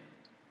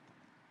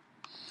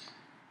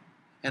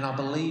 And I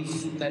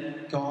believe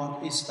that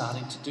God is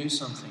starting to do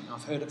something.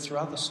 I've heard it through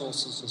other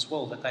sources as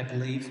well, that they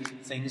believe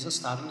things are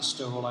starting to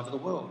stir all over the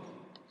world.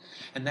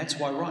 And that's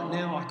why right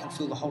now I can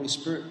feel the Holy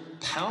Spirit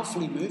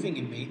powerfully moving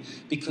in me,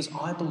 because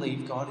I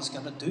believe God is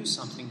going to do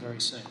something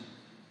very soon.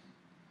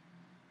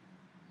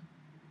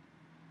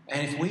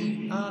 And if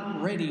we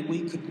aren't ready,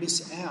 we could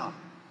miss out.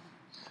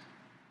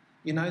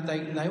 You know,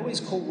 they always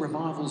call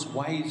revivals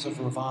waves of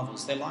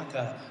revivals. They're like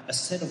a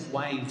set of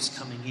waves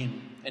coming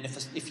in. And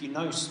if you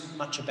know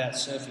much about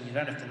surfing, you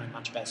don't have to know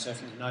much about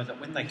surfing to know that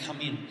when they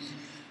come in,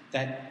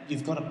 that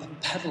you've got to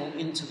paddle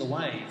into the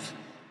wave.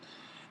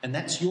 And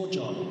that's your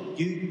job.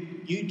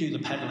 You do the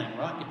paddling,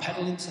 right? You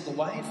paddle into the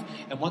wave,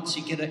 and once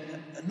you get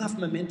enough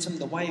momentum,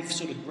 the wave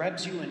sort of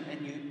grabs you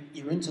and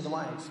you're into the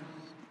wave.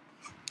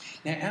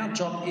 Now, our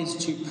job is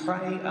to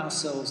pray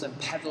ourselves and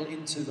paddle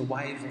into the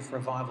wave of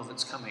revival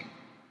that's coming.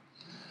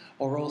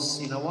 Or else,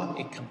 you know what?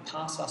 It can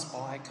pass us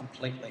by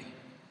completely.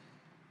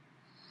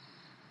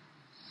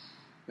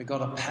 We've got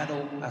to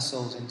paddle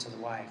ourselves into the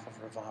wave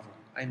of revival.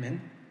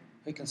 Amen?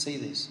 We can see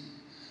this.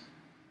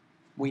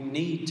 We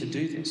need to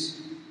do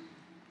this.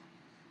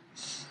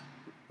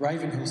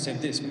 Ravenhill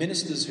said this: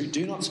 ministers who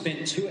do not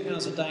spend 2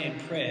 hours a day in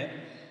prayer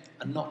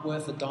are not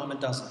worth a dime a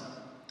dozen,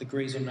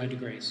 degrees or no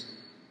degrees.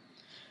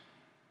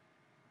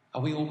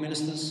 Are we all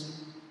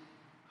ministers?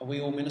 Are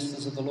we all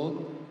ministers of the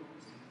Lord?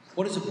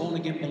 What is a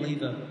born-again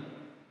believer?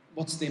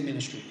 What's their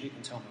ministry? Who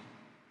can tell me?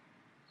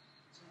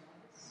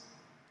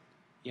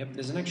 Yep,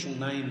 there's an actual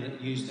name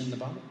that used in the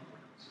Bible.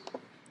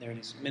 There it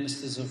is.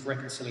 Ministers of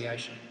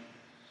reconciliation.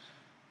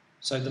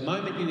 So the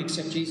moment you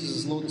accept Jesus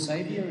as Lord and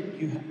Saviour,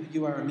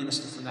 you are a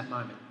minister from that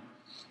moment.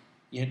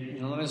 You're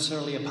not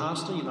necessarily a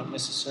pastor, you're not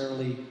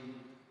necessarily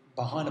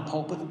behind a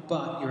pulpit,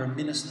 but you're a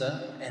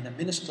minister, and a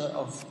minister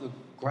of the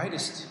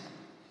greatest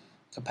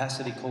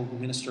capacity, called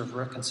minister of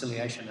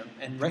reconciliation,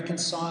 and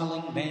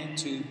reconciling man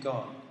to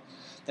God.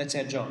 That's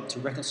our job, to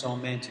reconcile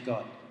man to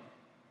God.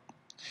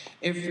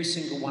 Every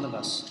single one of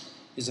us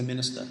is a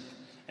minister.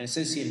 And it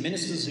says here,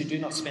 ministers who do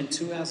not spend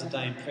 2 hours a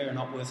day in prayer are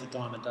not worth a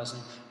dime a dozen,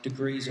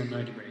 degrees or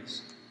no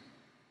degrees.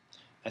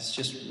 That's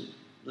just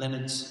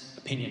Leonard's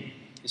opinion,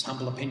 his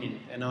humble opinion.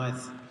 And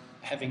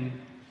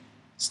having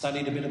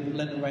studied a bit of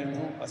Leonard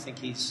Ravenhill, I think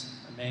he's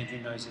a man who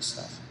knows his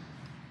stuff.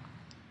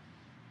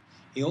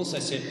 He also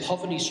said,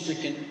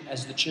 poverty-stricken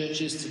as the church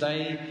is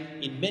today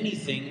in many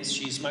things,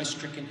 she is most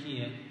stricken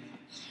here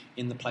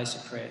in the place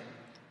of prayer.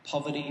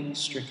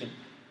 Poverty-stricken.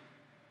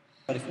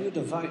 But if we would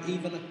devote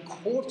even a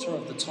quarter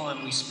of the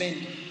time we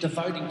spend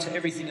devoting to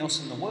everything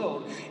else in the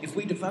world, if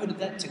we devoted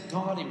that to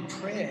God in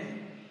prayer,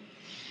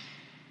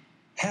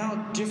 how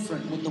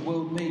different would the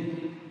world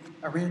be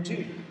around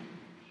you?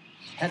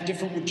 How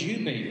different would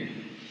you be?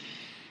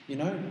 You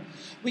know,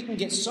 we can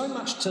get so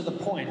much to the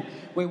point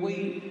where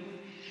we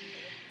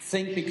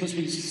think, because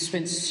we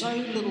spend so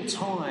little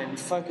time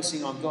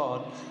focusing on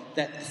God,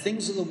 that the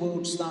things of the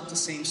world start to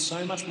seem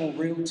so much more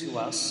real to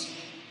us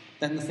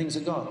than the things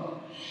of God.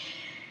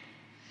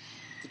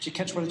 Did you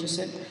catch what I just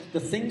said? The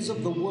things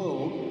of the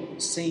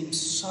world seem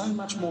so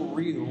much more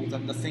real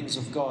than the things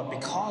of God,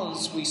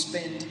 because we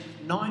spend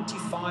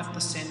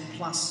 95%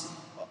 plus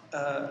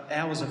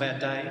hours of our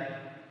day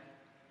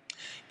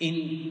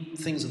in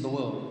things of the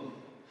world.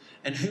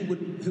 And who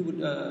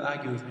would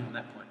argue with me on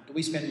that point? Do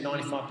we spend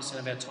 95%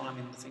 of our time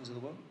in the things of the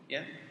world?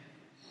 Yeah?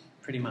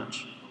 Pretty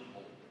much.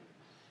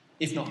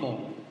 If not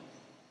more.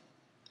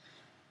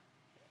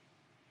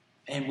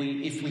 And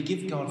if we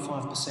give God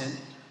 5%,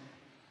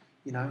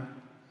 you know,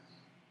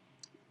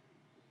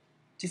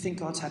 do you think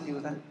God's happy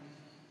with that?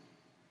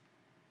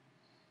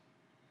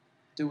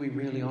 Do we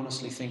really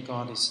honestly think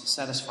God is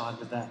satisfied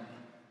with that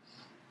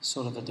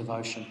sort of a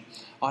devotion?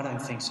 I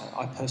don't think so.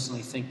 I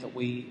personally think that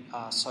we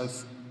are so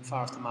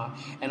far off the mark.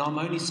 And I'm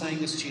only saying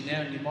this to you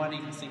now, and you might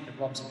even think that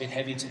Rob's a bit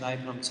heavy today,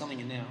 but I'm telling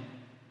you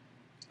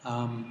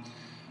now.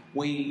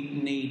 We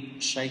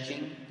need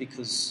shaking,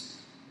 because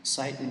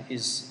Satan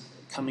is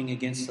coming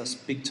against us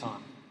big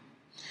time.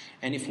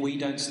 And if we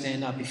don't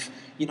stand up,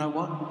 you know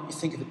what? You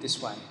think of it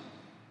this way.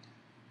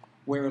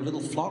 We're a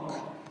little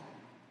flock,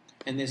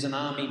 and there's an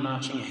army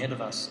marching ahead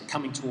of us,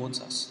 coming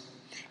towards us.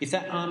 If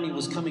that army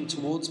was coming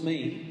towards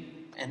me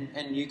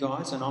and you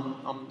guys, and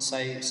I'm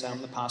say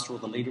I'm the pastor or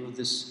the leader of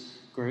this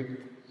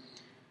group,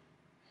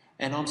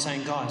 and I'm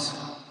saying, guys,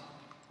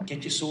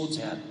 get your swords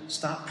out,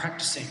 start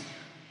practicing,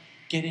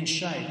 get in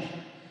shape,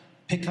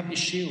 pick up your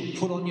shield,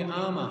 put on your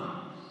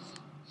armour.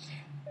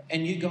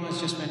 And you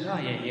guys just went, oh,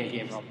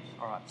 yeah, Rob,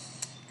 all right,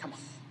 come on,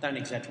 don't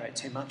exaggerate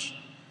too much.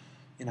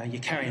 You know,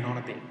 you're carrying on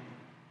a bit.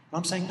 And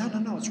I'm saying,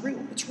 no, it's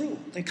real.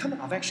 They're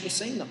coming, I've actually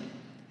seen them.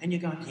 And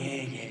you're going,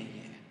 yeah.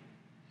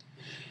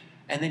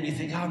 And then you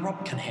think, oh,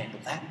 Rob can handle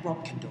that,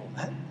 Rob can do all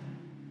that.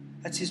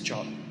 That's his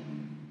job.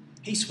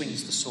 He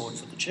swings the sword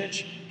for the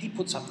church. He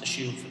puts up the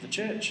shield for the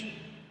church.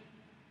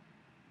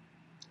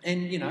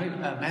 And, you know,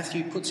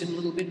 Matthew puts in a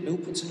little bit, Bill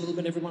puts in a little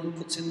bit, everyone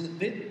puts in a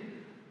bit.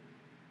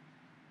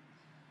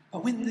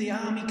 But when the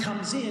army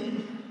comes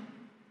in,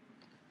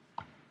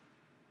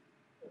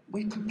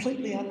 we're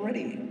completely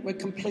unready. We're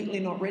completely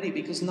not ready,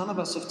 because none of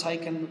us have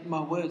taken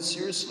my word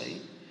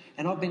seriously.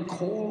 And I've been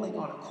calling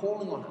on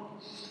it.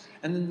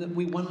 And then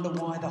we wonder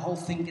why the whole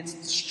thing gets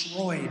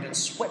destroyed and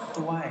swept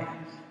away.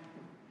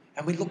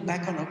 And we look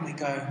back on it and we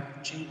go,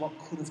 gee, what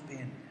could have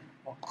been?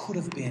 What could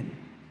have been?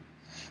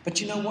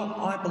 But you know what?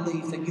 I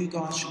believe that you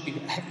guys should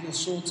have your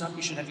swords up,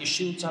 you should have your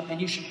shields up,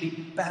 and you should be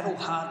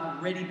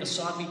battle-hardened, ready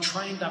beside me,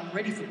 trained up,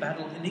 ready for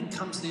battle. And in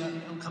comes the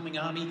oncoming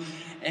army.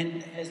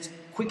 And as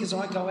quick as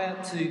I go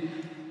out to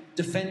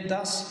defend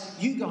us,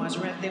 you guys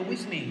are out there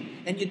with me.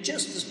 And you're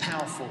just as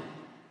powerful,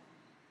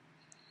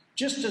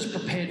 just as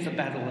prepared for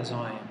battle as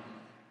I am.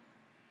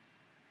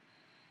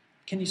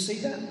 Can you see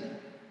that?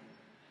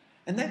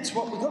 And that's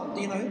what we got,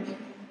 you know.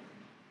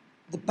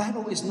 The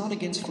battle is not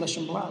against flesh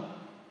and blood,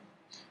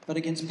 but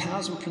against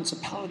powers and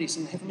principalities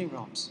in the heavenly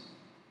realms.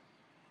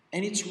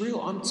 And it's real.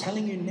 I'm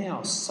telling you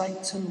now,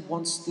 Satan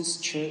wants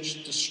this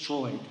church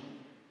destroyed.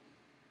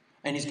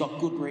 And he's got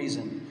good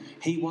reason.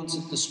 He wants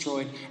it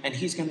destroyed, and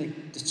he's going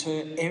to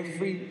deter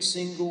every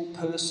single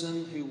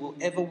person who will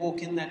ever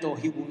walk in that door.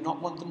 He will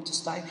not want them to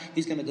stay.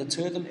 He's going to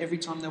deter them every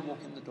time they walk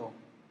in the door.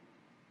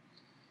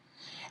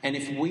 And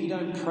if we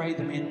don't pray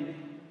them in,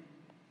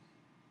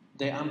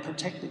 they're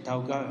unprotected.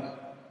 They'll go.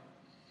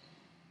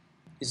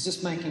 Is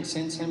this making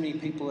sense? How many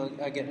people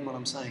are getting what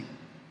I'm saying?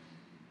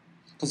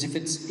 Because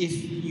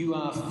if you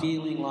are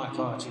feeling like,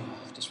 oh, gee,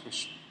 I just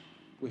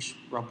wish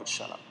Rob would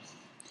shut up.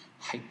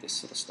 I hate this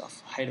sort of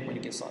stuff. I hate it when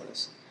it gets like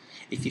this.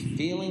 If you're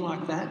feeling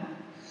like that,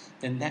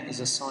 then that is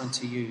a sign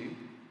to you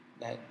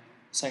that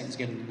Satan's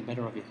getting the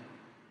better of you.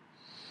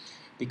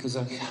 Because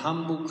a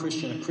humble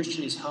Christian, a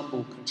Christian is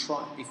humble,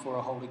 contrite before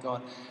a holy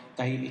God.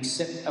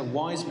 A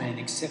wise man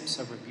accepts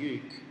a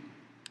rebuke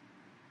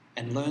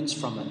and learns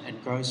from it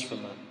and grows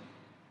from it.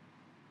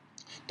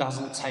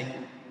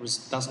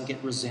 Doesn't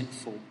get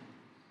resentful.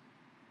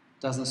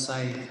 Doesn't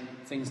say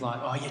things like,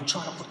 oh, you're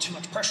trying to put too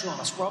much pressure on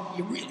us, Rob.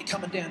 You're really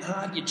coming down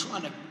hard. You're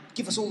trying to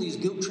give us all these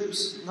guilt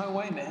trips. No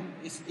way, man.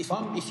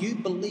 If you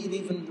believe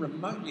even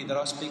remotely that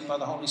I speak by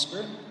the Holy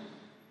Spirit,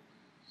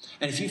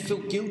 and if you feel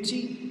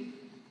guilty,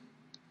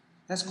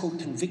 that's called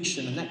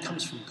conviction, and that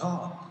comes from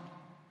God.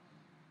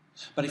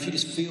 But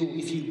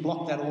if you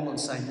block that all and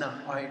say, no,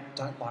 I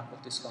don't like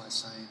what this guy's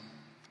saying,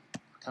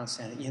 I can't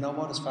stand it. You know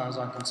what? As far as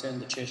I'm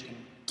concerned, the church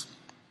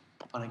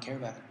I don't care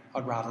about it.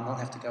 I'd rather not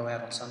have to go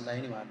out on Sunday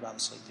anyway. I'd rather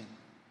sleep in.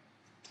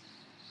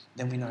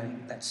 Then we know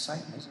that's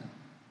Satan, isn't it?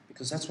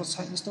 Because that's what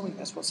Satan's doing.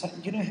 That's what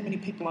Satan... You know how many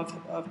people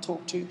I've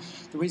talked to,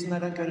 the reason they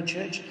don't go to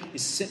church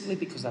is simply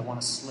because they want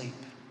to sleep.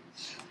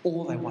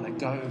 Or they want to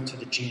go to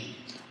the gym.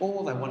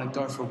 Or they want to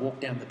go for a walk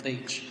down the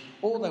beach.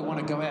 Or they want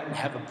to go out and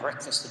have a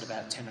breakfast at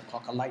about 10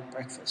 o'clock, a late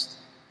breakfast.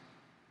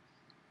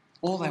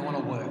 Or they want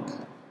to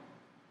work.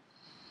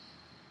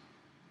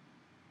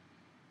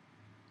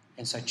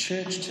 And so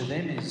church to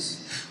them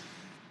is,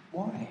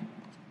 why?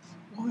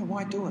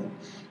 Why do it?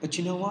 But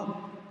you know what?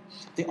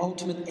 The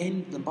ultimate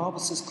end, the Bible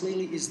says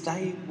clearly, is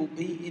they will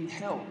be in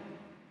hell.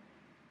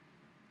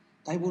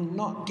 They will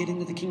not get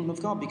into the kingdom of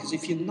God, because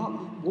if you're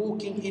not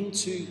walking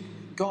into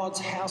God's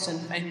house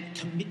and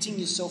committing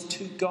yourself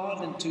to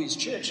God and to his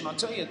church, and I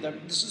tell you,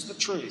 this is the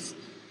truth.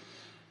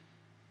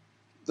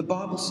 The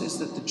Bible says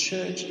that the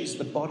church is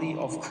the body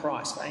of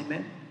Christ.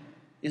 Amen?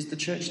 Is the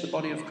church the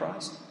body of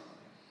Christ?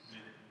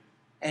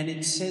 And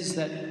it says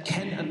that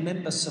can a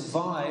member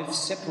survive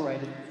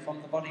separated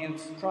from the body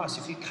of Christ?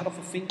 If you cut off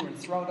a finger and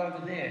throw it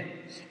over there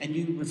and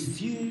you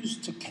refuse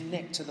to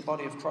connect to the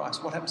body of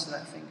Christ, what happens to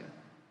that finger?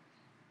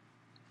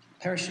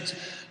 Perishes.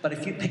 But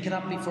if you pick it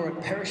up before it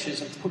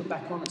perishes and put it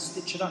back on and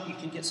stitch it up, you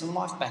can get some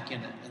life back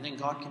in it, and then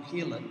God can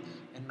heal it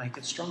and make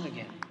it strong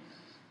again.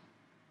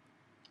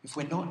 If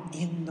we're not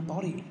in the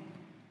body,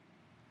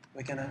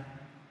 we're gonna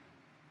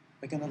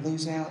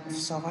lose our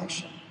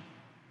salvation.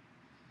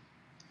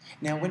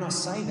 Now, when I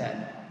say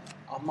that,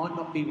 I might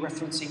not be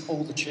referencing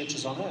all the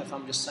churches on earth.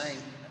 I'm just saying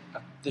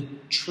the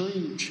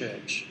true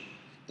church,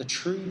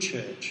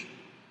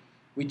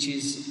 which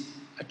is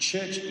a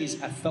church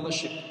is a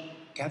fellowship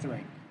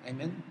gathering.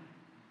 Amen?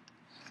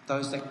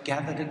 Those that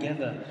gather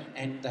together,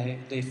 and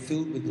they're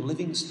filled with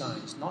living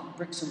stones, not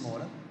bricks and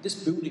mortar. This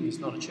building is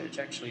not a church,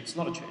 actually. It's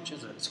not a church,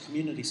 is it? It's a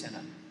community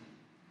centre.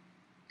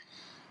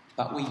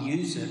 But we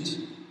use it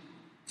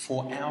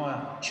for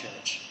our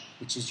church,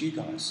 which is you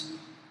guys.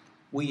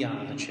 We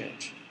are the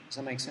church. Does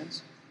that make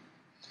sense?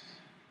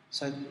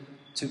 So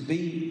to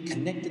be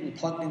connected and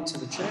plugged into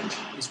the church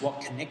is what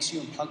connects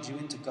you and plugs you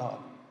into God.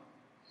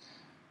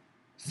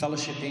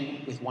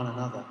 Fellowshipping with one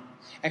another.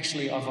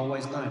 Actually, I've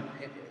always known,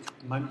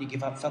 the moment you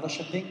give up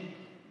fellowshipping,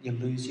 you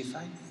lose your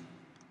faith.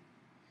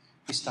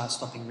 You start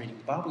stopping reading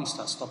the Bible, you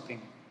start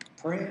stopping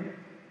prayer,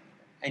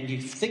 and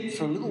you think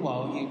for a little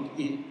while,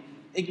 you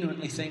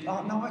ignorantly think,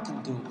 oh, no, I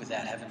can do it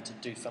without having to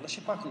do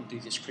fellowship. I can do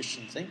this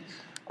Christian thing.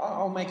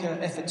 I'll make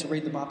an effort to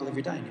read the Bible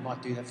every day, and you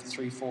might do that for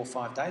 3, 4,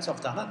 5 days. I've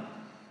done it.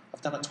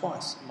 I've done it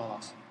twice in my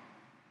life.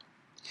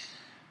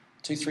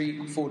 2,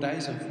 3, 4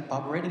 days of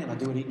Bible reading, and I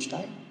do it each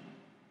day.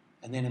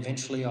 And then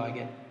eventually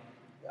I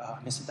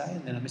miss a day,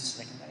 and then I miss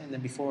a second day, and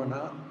then before I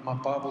know it, my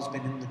Bible's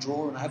been in the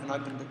drawer and I haven't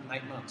opened it in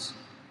 8 months.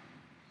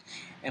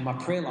 And my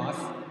prayer life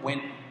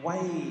went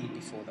way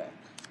before that.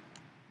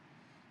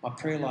 My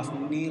prayer life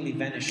nearly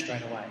vanished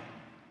straight away.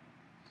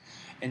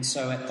 And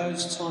so at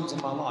those times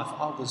in my life,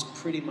 I was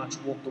pretty much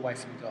walked away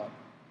from God.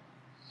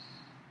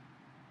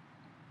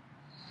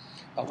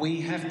 But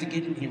we have to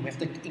get in here. We have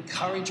to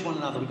encourage one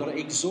another. We've got to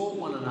exhort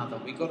one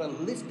another. We've got to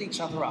lift each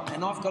other up.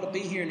 And I've got to be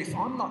here. And if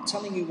I'm not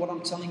telling you what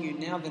I'm telling you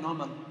now, then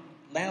I'm a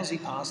lousy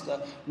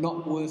pastor,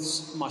 not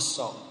worth my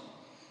soul.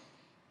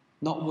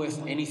 Not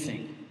worth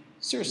anything.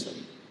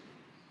 Seriously.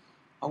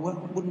 I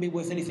wouldn't be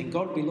worth anything.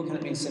 God would be looking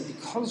at me and saying,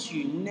 because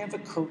you never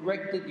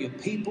corrected your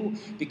people,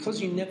 because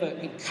you never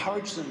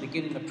encouraged them to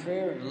get into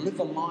prayer and live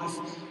a life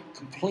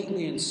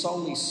completely and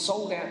solely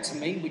sold out to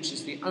me, which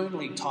is the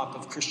only type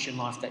of Christian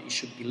life that you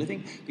should be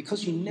living,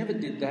 because you never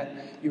did that,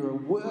 you're a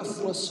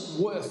worthless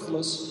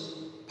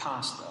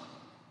pastor.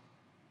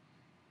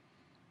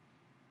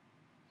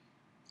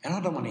 And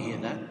I don't want to hear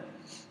that.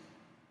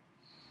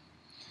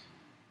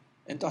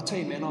 And I tell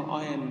you,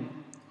 man,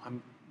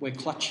 we're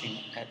clutching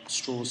at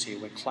straws here.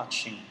 We're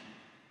clutching.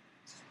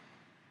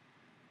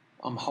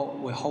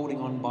 We're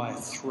holding on by a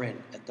thread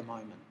at the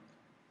moment.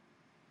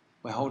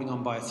 We're holding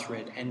on by a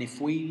thread. And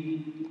if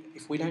we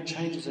don't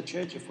change as a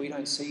church, if we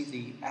don't see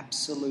the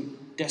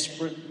absolute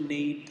desperate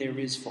need there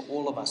is for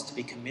all of us to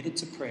be committed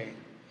to prayer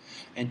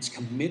and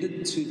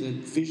committed to the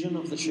vision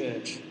of the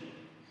church,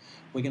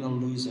 we're going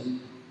to lose it.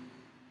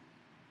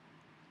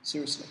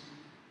 Seriously.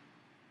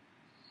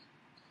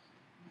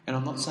 And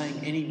I'm not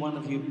saying any one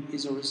of you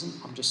is or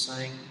isn't. I'm just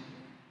saying,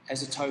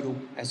 as a total,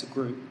 as a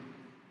group,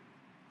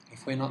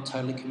 if we're not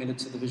totally committed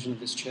to the vision of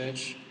this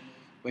church,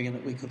 we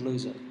could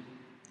lose it.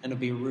 And it'll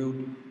be a real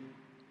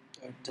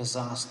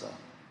disaster.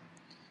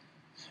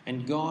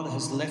 And God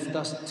has left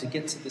us to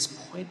get to this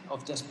point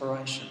of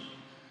desperation.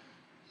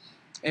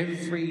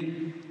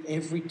 Every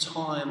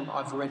time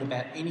I've read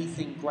about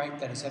anything great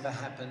that has ever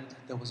happened,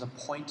 there was a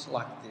point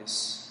like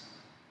this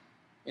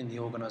in the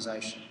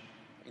organisation,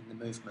 in the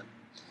movement.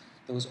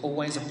 There was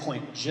always a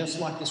point, just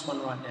like this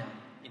one right now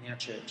in our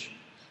church.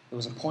 There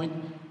was a point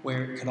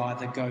where it could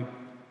either go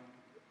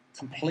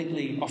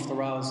completely off the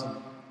rails and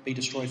be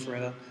destroyed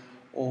forever,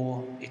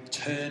 or it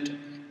turned,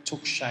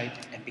 took shape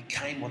and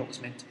became what it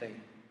was meant to be.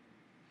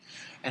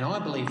 And I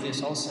believe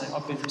this.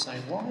 I've been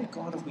saying, why,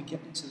 God, have we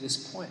gotten to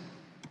this point?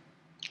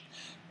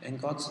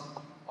 And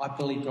I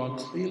believe God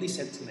clearly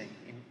said to me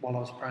while I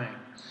was praying,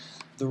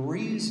 the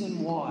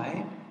reason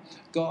why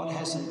God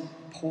hasn't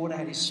poured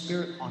out his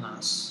Spirit on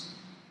us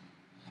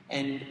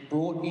and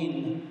brought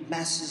in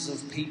masses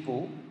of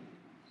people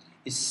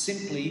is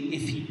simply,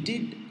 if he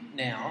did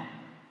now,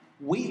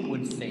 we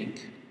would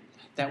think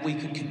that we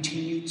could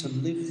continue to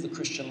live the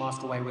Christian life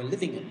the way we're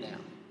living it now.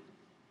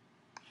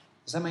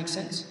 Does that make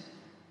sense?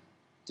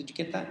 Did you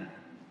get that?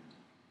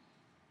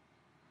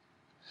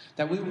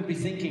 That we would be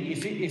thinking,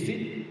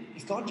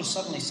 if God just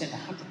suddenly sent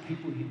 100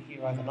 people in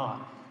here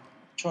overnight,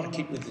 try to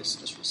keep with this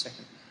just for a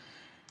second.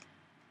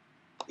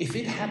 If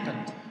it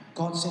happened,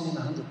 God sent in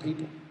 100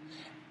 people,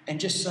 and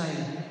just say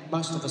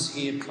most of us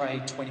here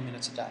pray 20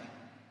 minutes a day,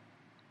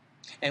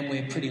 and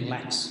we're pretty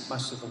lax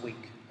most of the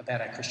week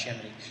about our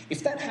Christianity.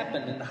 If that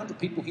happened and 100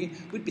 people here,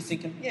 we'd be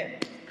thinking, yeah,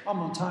 I'm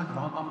on target,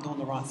 I'm doing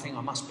the right thing,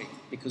 I must be,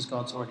 because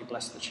God's already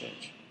blessed the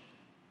church.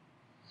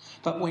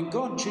 But when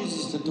God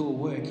chooses to do a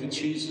work, he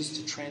chooses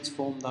to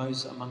transform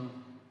those among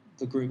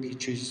the group he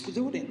chooses to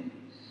do it in.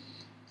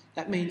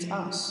 That means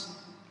us.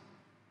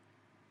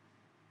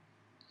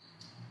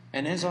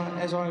 And as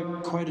I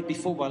quoted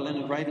before by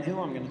Leonard Ravenhill,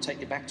 I'm going to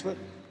take you back to it.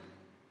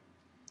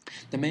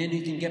 The man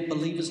who can get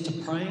believers to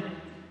praying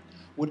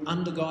would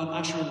under God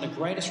usher in the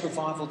greatest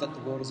revival that the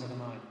world has ever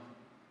known.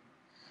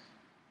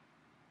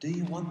 Do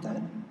you want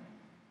that?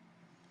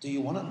 Do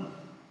you want it?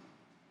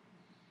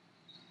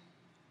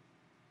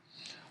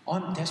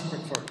 I'm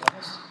desperate for it,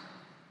 guys.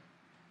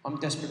 I'm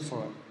desperate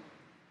for it.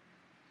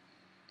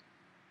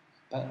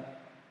 But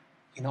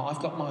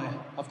I've got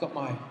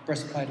my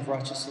breastplate of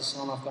righteousness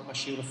on, I've got my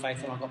shield of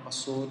faith on, I've got my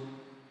sword,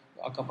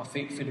 I've got my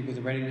feet fitted with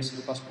the readiness of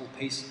the gospel of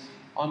peace.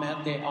 I'm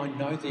out there, I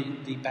know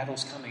the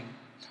battle's coming.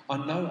 I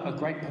know a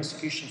great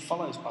persecution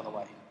follows, by the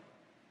way.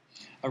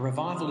 A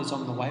revival is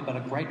on the way, but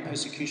a great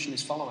persecution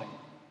is following.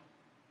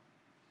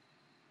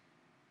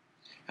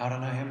 I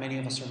don't know how many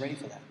of us are ready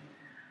for that.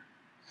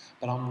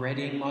 But I'm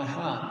readying my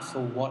heart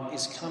for what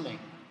is coming.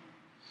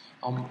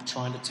 I'm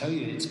trying to tell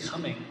you it's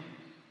coming.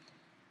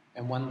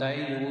 And one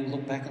day you will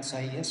look back and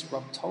say, yes,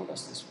 Rob told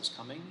us this was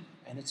coming,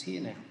 and it's here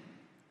now.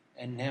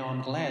 And now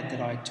I'm glad that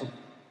I took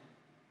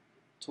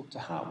to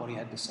heart what he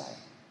had to say.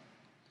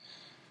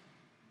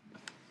 Do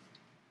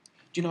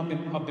you know,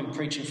 I've been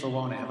preaching for a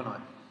while now, haven't I?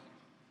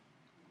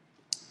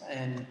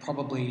 And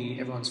probably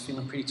everyone's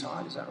feeling pretty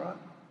tired, is that right?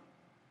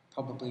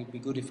 Probably be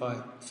good if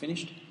I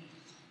finished.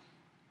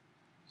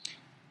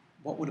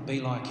 What would it be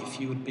like if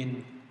you had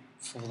been,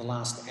 for the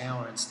last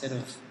hour, instead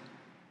of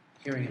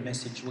hearing a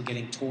message, were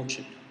getting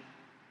tortured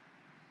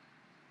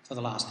for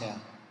the last hour?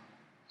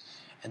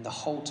 And the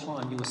whole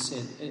time it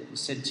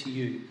was said to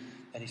you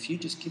that if you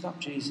just give up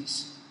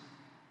Jesus,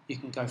 you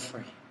can go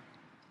free.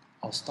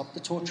 I'll stop the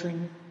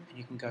torturing and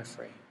you can go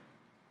free.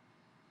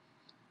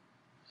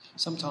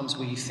 Sometimes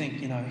we think,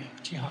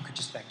 gee, I could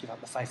just give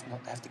up the faith and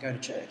not have to go to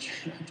church,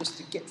 just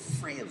to get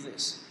free of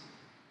this.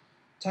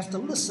 To have to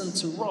listen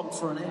to Rob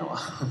for an hour.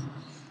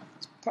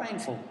 It's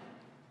painful.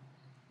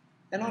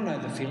 And I know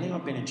the feeling.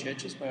 I've been in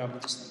churches where I'm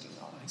just thinking,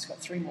 he's got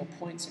 3 more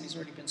points and he's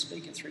already been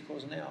speaking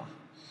 3/4 an hour.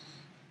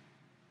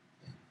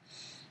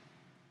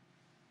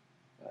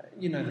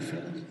 You know the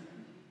feeling.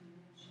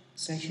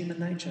 It's our human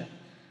nature.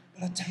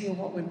 But I tell you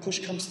what, when push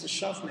comes to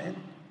shove,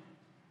 man,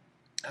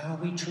 are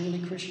we truly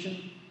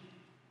Christian?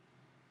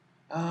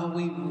 Are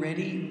we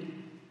ready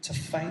to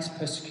face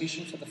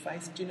persecution for the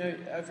faith? Do you know,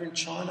 over in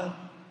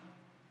China,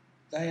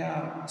 they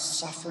are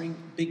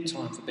suffering big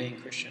time for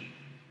being Christian.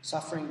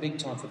 Suffering big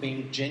time for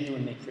being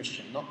genuinely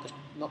Christian.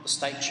 Not the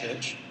state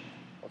church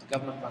or the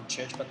government-run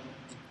church, but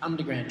the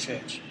underground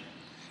church.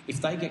 If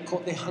they get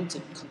caught, they're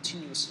hunted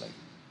continuously.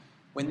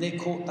 When they're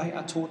caught, they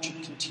are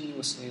tortured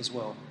continuously as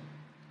well.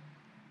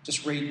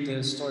 Just read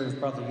the story of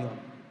Brother Ewan,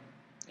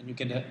 and you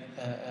get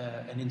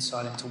an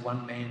insight into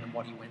one man and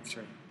what he went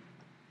through.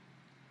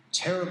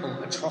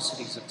 Terrible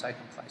atrocities have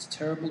taken place.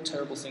 Terrible,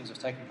 terrible things have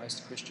taken place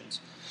to Christians.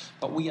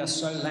 But we are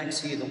so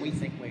lax here that we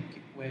think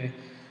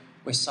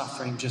we're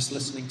suffering just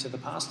listening to the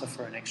pastor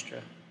for an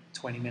extra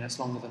 20 minutes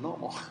longer than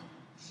normal.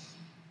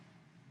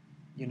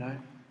 You know,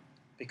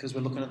 because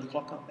we're looking at the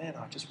clock, oh man,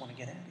 I just want to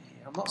get out of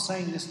here. I'm not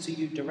saying this to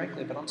you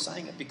directly, but I'm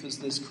saying it because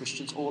there's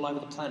Christians all over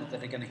the planet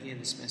that are going to hear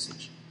this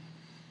message.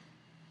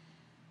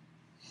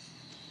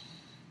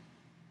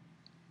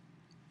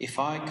 If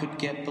I could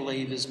get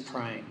believers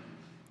praying,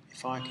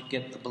 if I could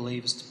get the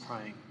believers to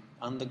praying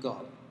under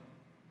God,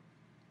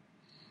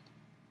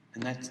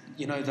 and that,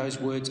 you know, those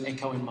words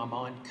echo in my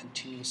mind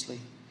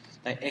continuously.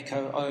 They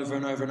echo over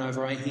and over and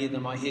over. I hear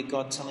them. I hear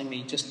God telling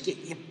me, just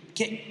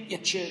get your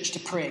church to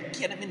prayer.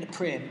 Get them into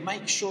prayer.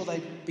 Make sure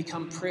they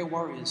become prayer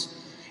warriors.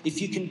 If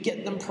you can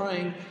get them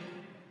praying,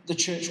 the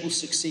church will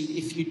succeed.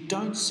 If you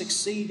don't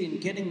succeed in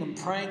getting them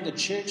praying, the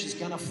church is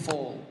going to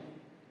fall.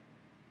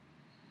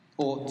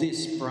 Or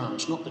this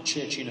branch, not the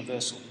church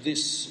universal,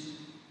 this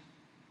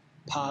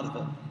part of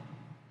it.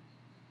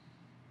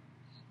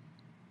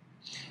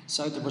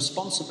 So the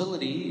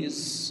responsibility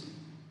is,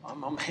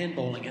 I'm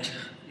handballing it,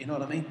 you know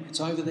what I mean? It's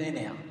over there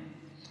now.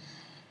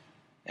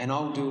 And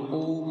I'll do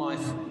all my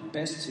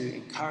best to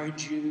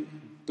encourage you,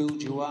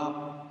 build you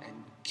up,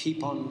 and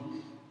keep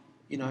on,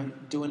 you know,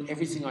 doing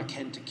everything I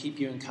can to keep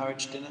you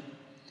encouraged in it.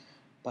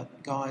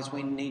 But guys,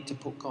 we need to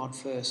put God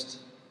first.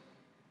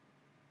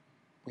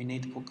 We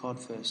need to put God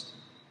first.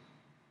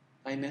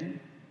 Amen?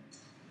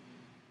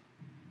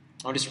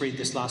 I'll just read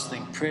this last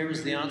thing. Prayer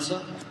is the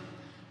answer.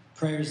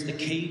 Prayer is the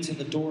key to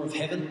the door of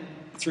heaven.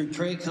 Through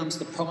prayer comes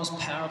the promised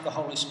power of the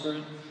Holy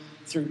Spirit.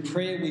 Through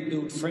prayer we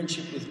build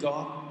friendship with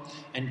God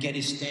and get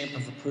his stamp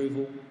of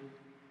approval.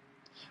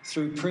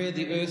 Through prayer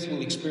the earth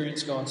will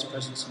experience God's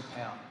presence and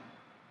power.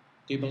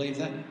 Do you believe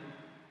that?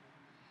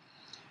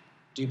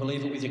 Do you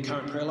believe it with your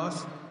current prayer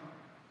life?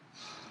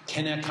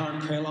 Can our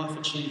current prayer life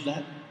achieve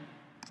that?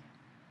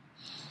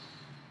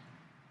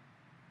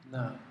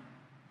 No.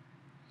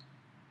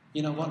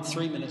 You know what?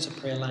 3 minutes of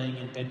prayer laying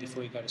in bed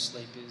before you go to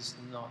sleep is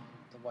not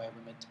the way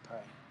we're meant to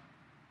pray.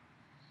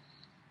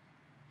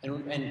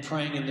 And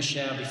praying in the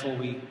shower before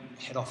we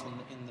head off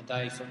in the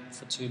day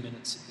for 2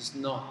 minutes is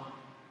not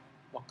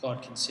what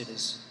God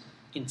considers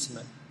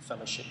intimate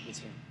fellowship with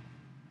him.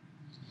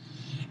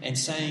 And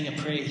saying a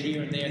prayer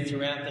here and there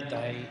throughout the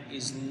day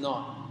is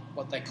not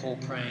what they call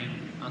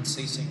praying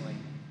unceasingly,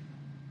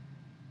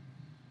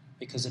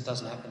 because it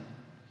doesn't happen.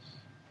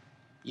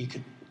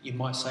 You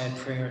might say a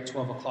prayer at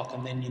 12 o'clock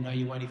and then you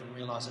won't even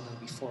realise it. It'll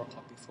be 4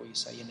 o'clock before you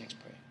say your next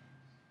prayer.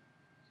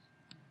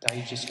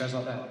 Day just goes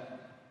like that.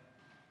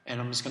 And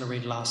I'm just going to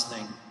read the last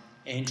thing.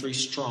 Andrew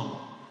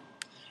Strong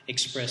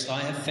expressed, I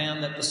have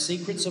found that the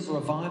secrets of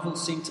revival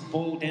seem to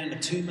boil down to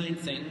two main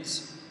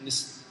things. And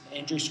this,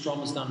 Andrew Strong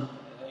has done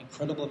an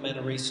incredible amount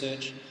of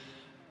research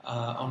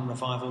on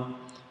revival.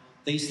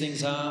 These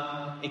things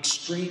are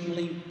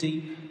extremely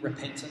deep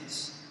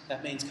repentance.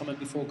 That means coming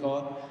before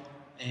God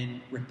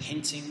and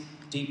repenting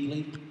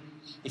deeply.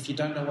 If you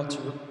don't know what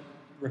to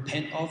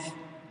repent of,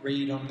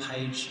 read on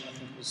page, I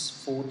think it was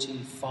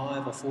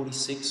 45 or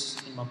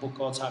 46 in my book,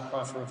 God's Heart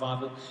Cry for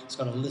Revival. It's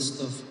got a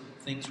list of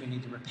things we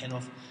need to repent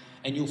of,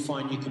 and you'll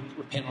find you can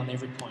repent on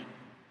every point.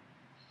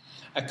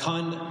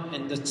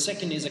 And the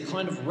second is a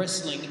kind of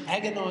wrestling,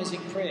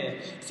 agonising prayer.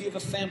 If you ever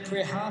found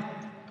prayer hard,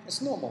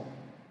 it's normal.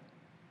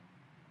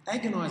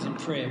 Agonise in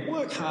prayer,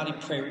 work hard in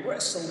prayer,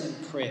 wrestle in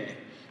prayer.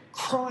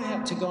 Cry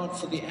out to God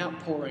for the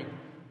outpouring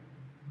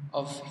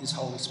of his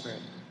Holy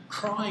Spirit.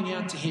 Crying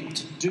out to him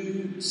to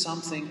do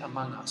something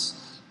among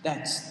us.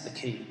 That's the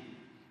key.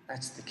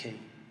 That's the key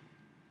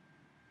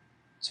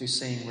to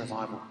seeing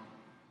revival.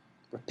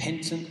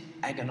 Repentant,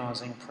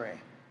 agonising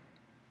prayer.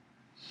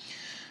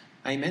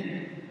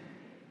 Amen?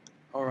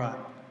 All right.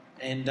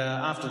 And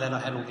after that I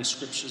had all these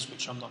scriptures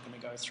which I'm not going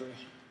to go through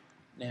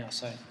now.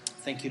 So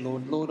thank you,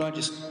 Lord. Lord, I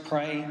just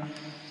pray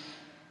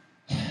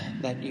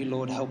that you,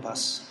 Lord, help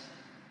us.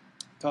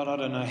 God, I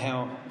don't know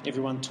how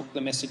everyone took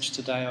the message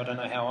today. I don't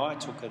know how I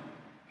took it.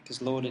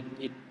 Because, Lord,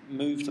 it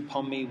moved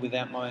upon me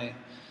without my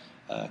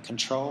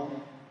control,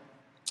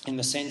 in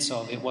the sense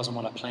of it wasn't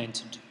what I planned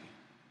to do.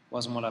 It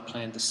wasn't what I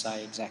planned to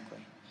say exactly.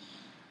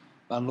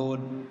 But,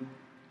 Lord,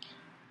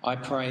 I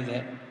pray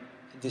that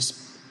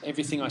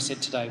everything I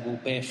said today will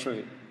bear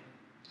fruit.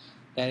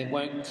 That it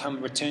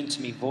won't return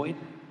to me void,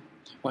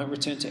 won't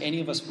return to any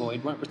of us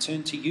void, won't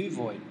return to you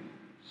void.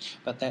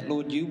 But that,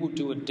 Lord, you will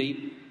do a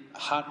deep,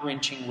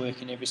 heart-wrenching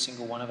work in every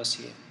single one of us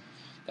here.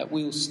 That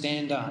we'll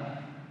stand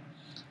up,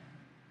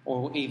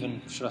 or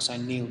even, should I say,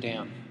 kneel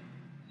down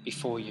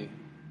before you.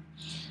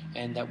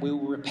 And that we'll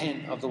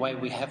repent of the way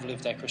we have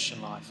lived our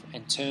Christian life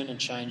and turn and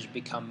change and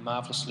become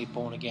marvellously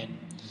born again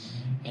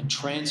and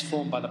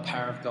transformed by the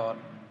power of God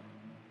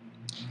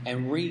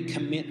and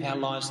recommit our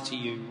lives to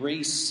you,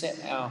 reset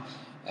our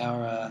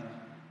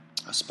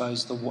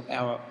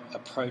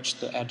approach,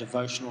 our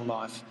devotional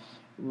life,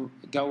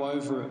 go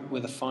over it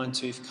with a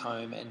fine-tooth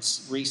comb and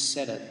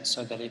reset it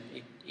so that it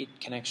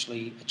can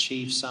actually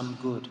achieve some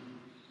good.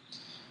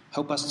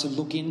 Help us to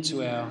look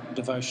into our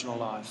devotional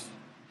life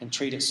and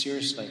treat it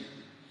seriously,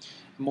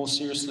 more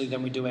seriously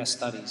than we do our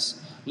studies.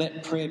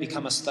 Let prayer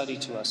become a study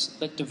to us.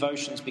 Let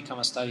devotions become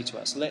a study to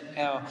us. Let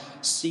our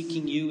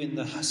seeking you in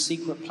the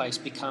secret place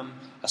become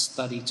a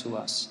study to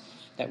us,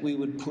 that we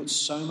would put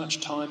so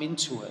much time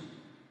into it,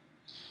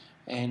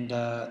 and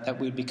that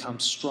we would become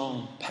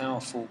strong,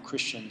 powerful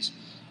Christians,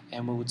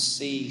 and we would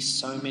see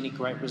so many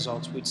great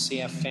results. We'd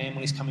see our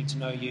families coming to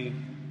know you,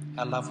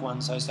 our loved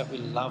ones, those that we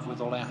love with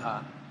all our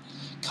heart,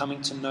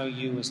 coming to know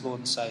you as Lord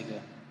and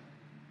Saviour.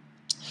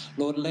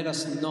 Lord, let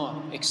us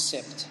not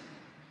accept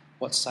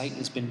what Satan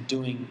has been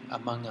doing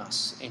among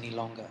us any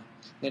longer.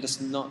 Let us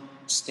not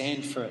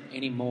stand for it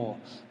anymore.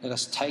 Let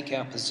us take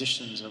our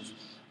positions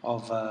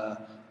of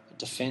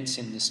defence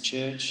in this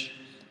church,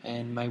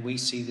 and may we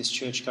see this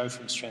church go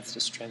from strength to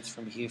strength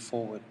from here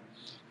forward.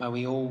 May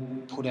we all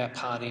put our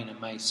part in, and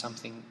may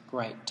something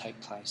great take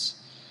place.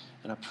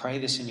 And I pray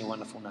this in your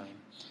wonderful name.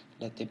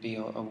 Let there be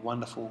a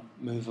wonderful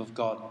move of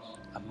God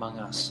among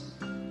us.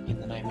 In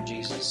the name of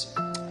Jesus.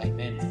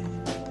 Amen.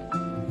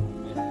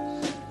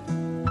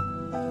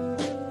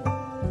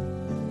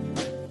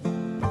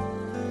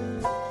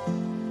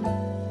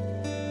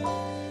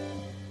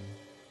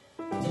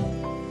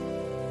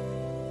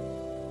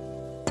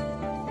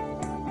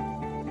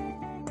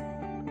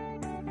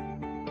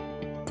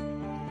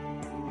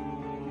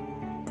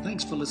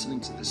 Thanks for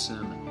listening to this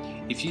sermon.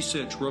 If you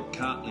search Rob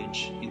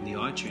Cartledge in the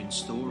iTunes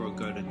store or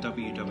go to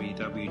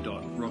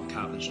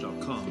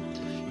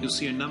www.robcartledge.com, you'll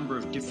see a number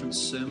of different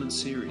sermon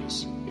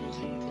series: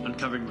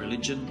 Uncovering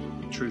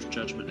Religion, Truth,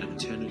 Judgment and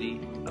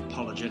Eternity,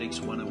 Apologetics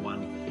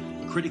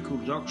 101, Critical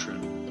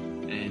Doctrine,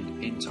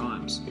 and End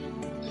Times.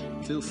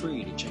 Feel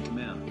free to check them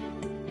out.